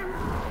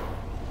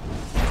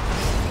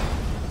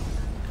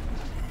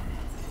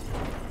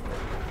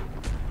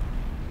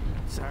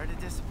 Sorry to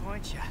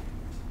disappoint you.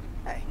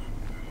 Hey,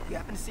 you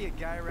happen to see a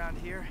guy around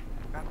here?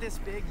 About this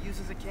big,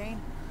 uses a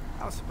cane?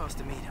 I was supposed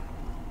to meet him.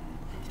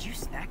 Did you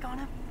snack on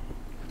him?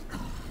 Your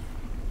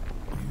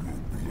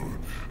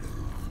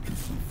blood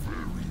is a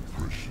very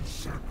precious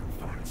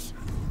sacrifice.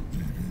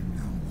 Eating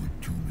you would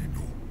do me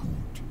no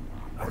good.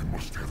 I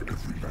must have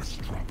every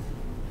last drop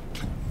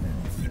to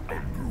rule the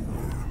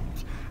underworld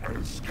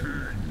as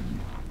king.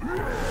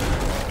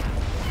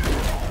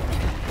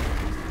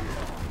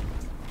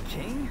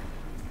 King?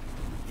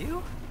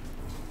 You?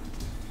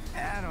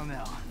 I don't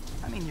know.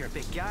 I mean, you're a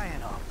big guy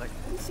and all, but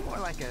you seem more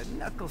like a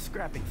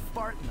knuckle-scrapping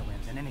fart in the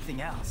wind than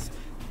anything else.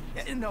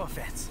 Yeah, no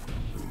offense.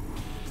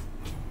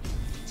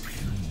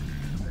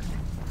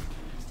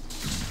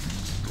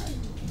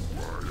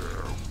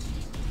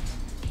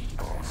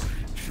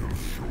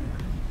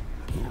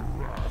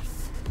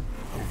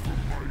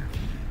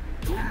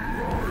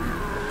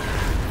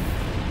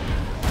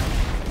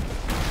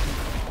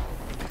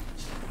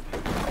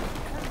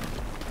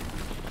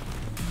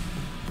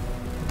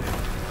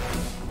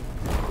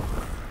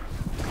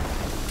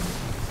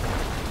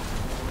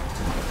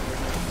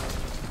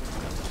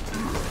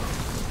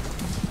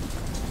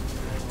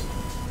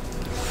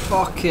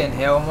 Fucking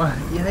hell, man.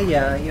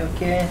 Yeah, you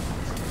okay?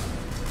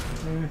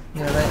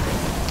 Yeah, right.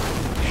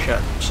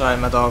 Shit, sorry,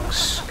 my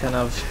dog's kind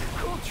of...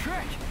 Cool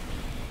trick!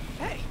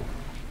 Hey,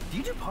 do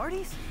you do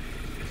parties?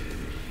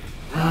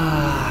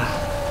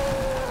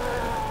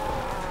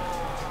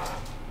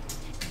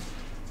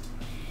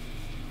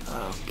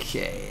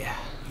 Okay.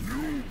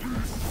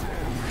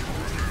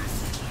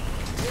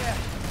 Yeah,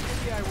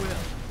 maybe I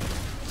will.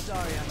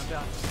 Sorry, I'm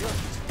about to kill you.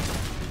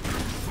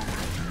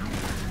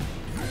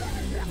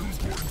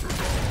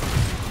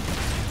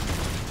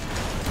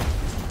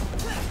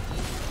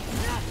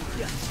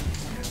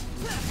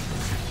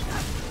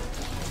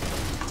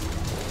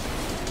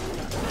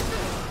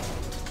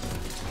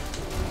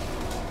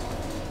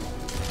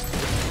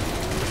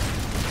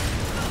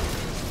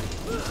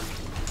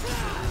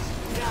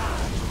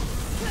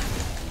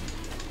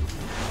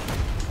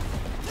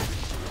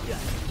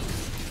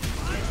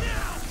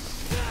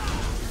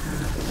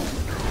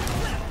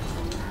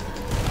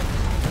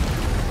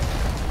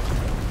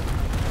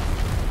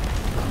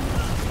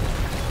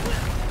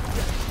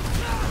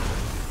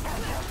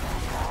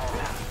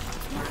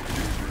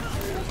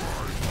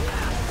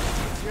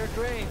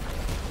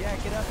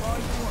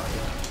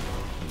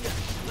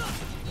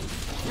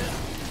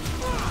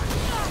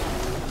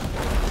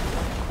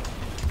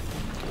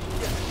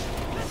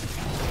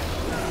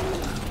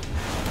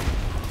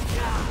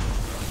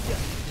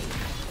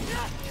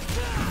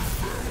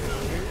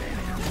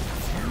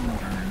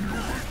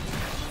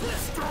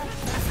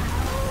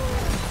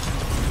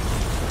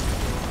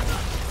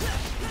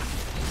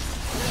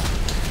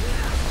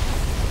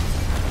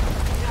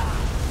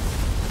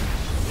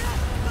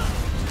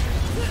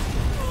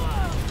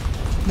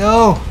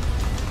 No!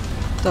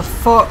 The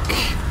fuck?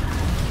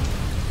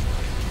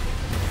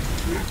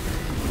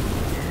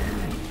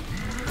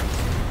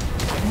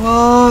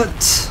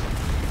 What?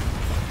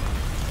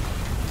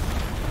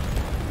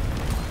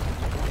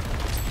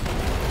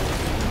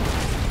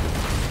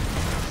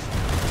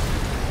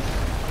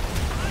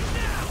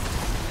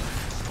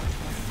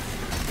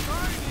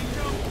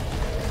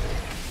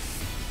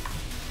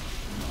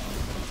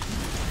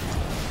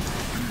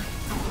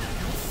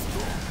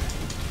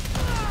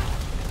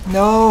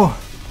 No!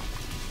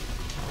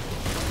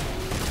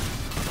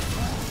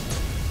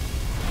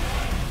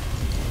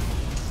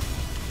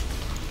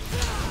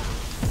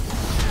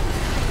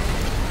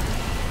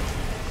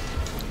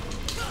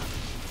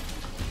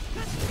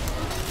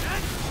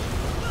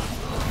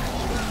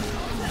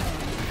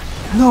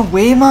 No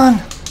way, man!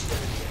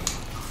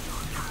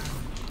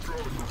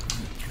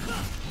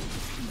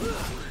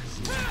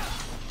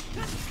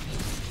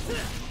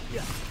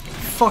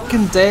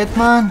 Fucking dead,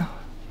 man!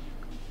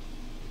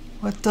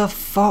 What the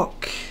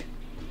fuck?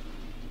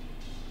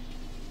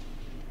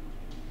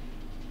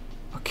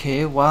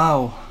 Okay,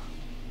 wow.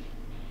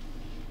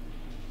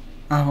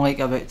 I'm like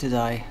about to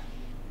die.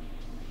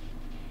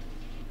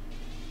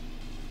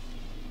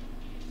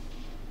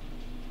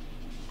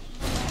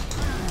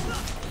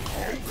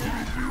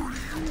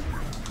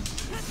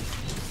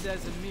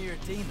 Says a mere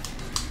demon.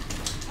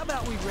 How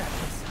about we wrap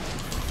this?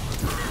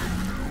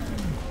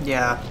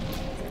 Yeah.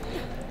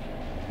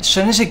 As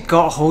soon as he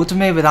got hold of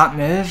me with that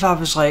move, I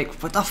was like,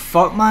 what the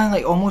fuck, man?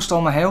 Like, almost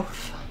all my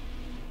health.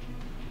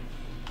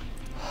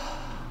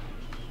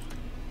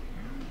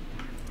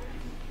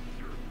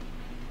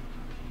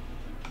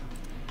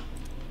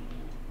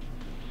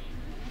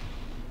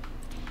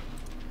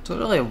 Don't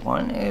really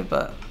want to,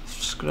 but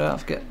screw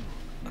it,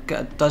 I've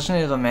got a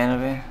dozen of them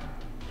anyway.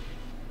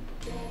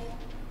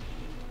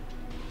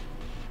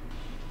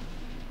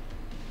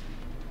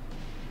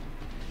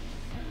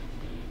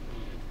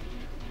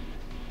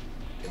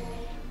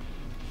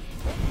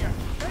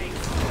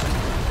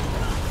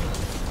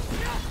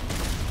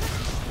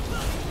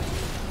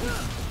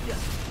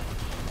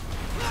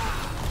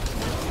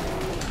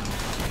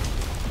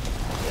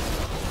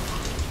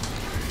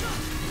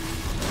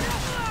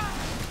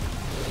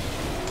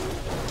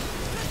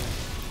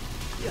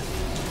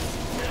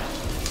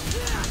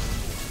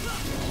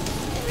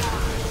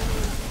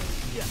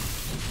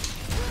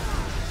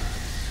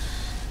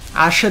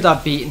 I should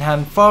have beaten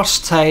him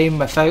first time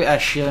without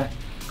issue.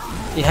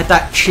 He had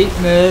that cheat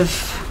move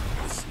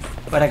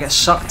where I get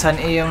sucked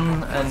into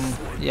him, and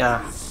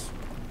yeah.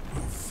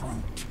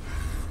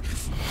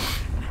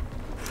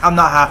 I'm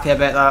not happy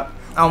about that.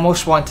 I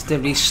almost wanted to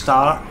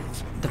restart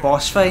the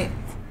boss fight,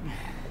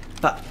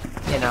 but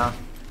you know.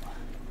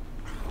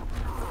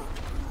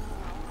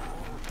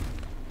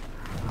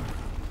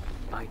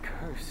 I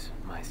curse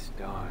my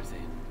stars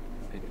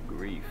in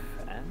grief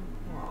and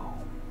woe.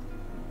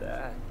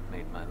 That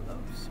made my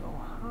love so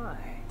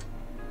high,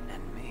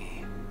 and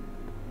me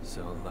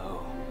so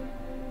low.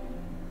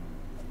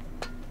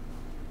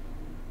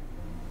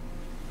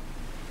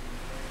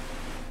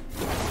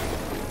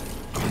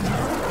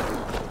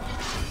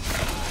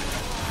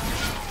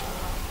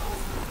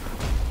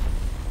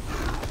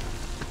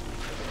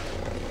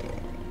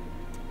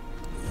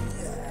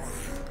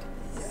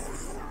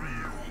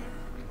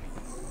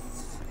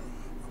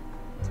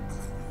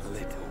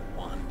 Little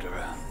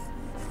wanderer,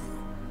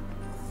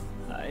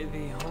 hie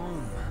thee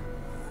home.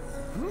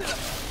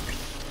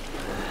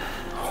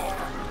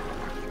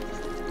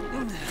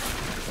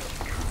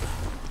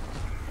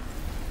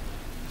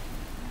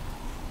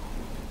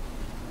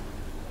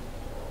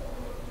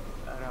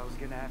 Thought I was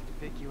gonna have to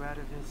pick you out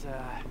of his,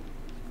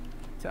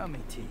 tummy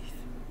teeth.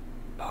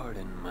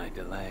 Pardon my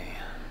delay.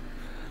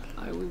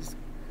 I was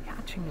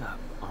catching up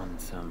on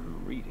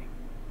some reading.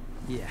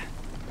 Yeah,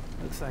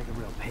 looks like a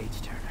real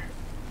page turner.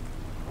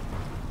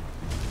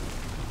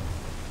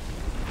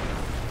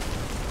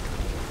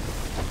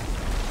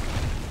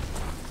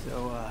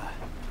 So,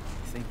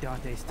 you think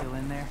Dante's still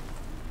in there?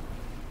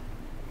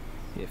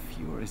 If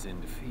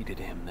Urizen defeated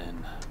him,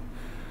 then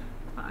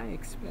I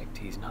expect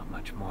he's not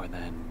much more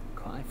than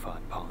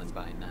Glyphot pollen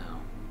by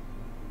now.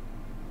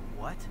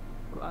 What?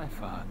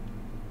 Glyphot.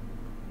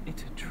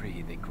 It's a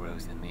tree that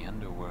grows in the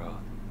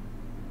underworld.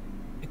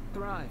 It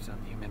thrives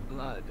on human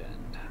blood,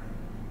 and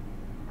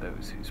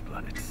those whose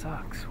blood it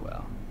sucks,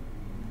 well,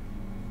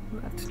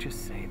 let's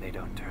just say they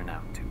don't turn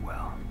out too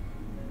well.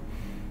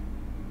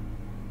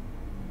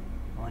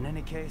 Well, in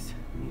any case,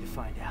 we need to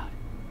find out.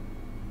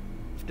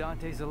 If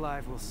Dante's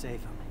alive, we'll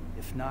save him.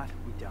 If not,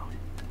 we don't.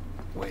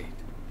 Wait.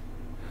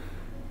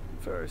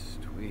 First,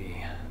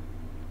 we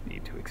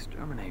need to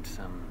exterminate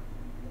some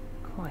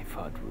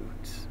Glyphot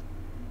roots.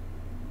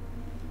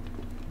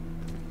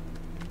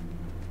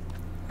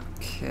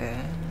 Okay,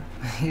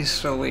 he's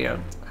so weird.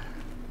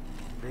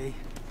 V,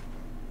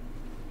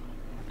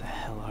 what the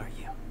hell are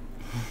you?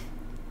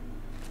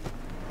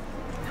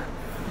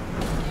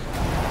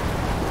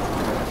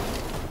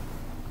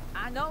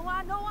 I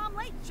know I'm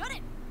late. Shut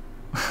it!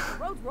 The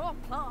roads were all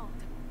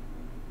clogged.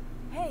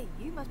 Hey,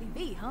 you must be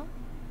V, huh?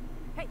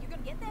 Hey, you're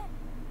gonna get that?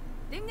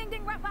 Ding, ding,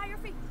 ding, right by your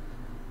feet.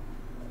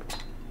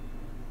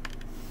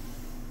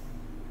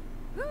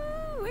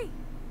 Woo-wee.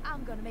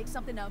 I'm gonna make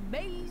something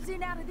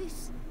amazing out of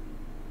this.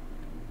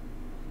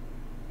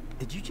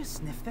 Did you just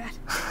sniff that?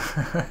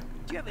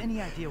 Do you have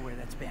any idea where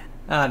that's been?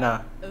 Ah,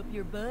 no. Up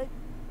your butt?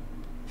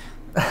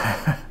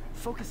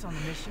 Focus on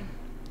the mission.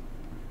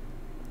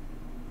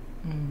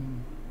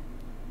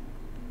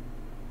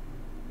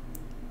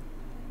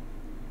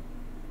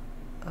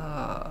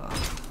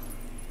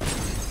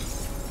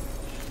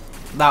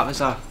 That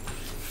was a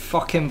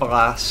fucking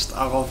blast.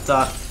 I loved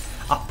that.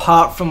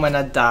 Apart from when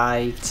I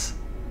died.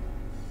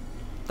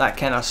 That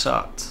kind of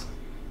sucked.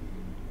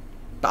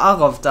 But I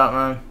loved that,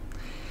 man.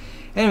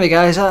 Anyway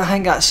guys, I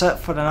think that's it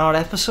for another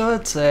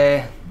episode.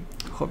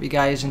 Hope you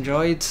guys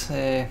enjoyed. This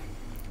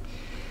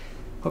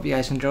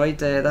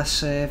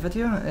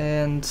video,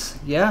 and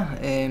yeah,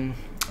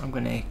 I'm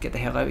gonna get the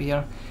hell out of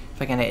here. I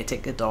think I need to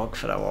take the dog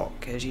for a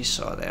walk, as you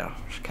saw there.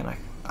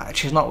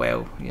 She's not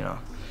well, you know.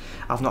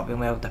 I've not been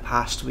well the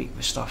past week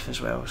with stuff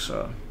as well,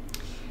 so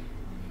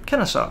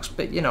kind of sucks.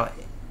 But you know,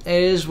 it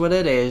is what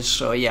it is.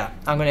 So yeah,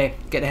 I'm gonna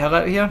get the hell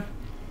out of here.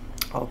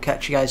 I'll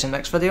catch you guys in the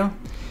next video.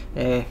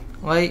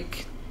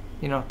 Like,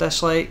 you know,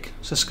 dislike,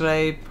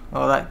 subscribe,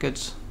 all that good,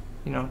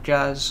 you know,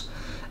 jazz.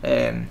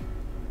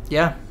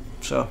 Yeah,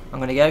 so I'm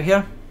gonna get out of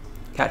here.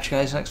 Catch you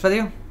guys in the next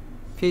video.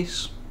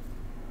 Peace.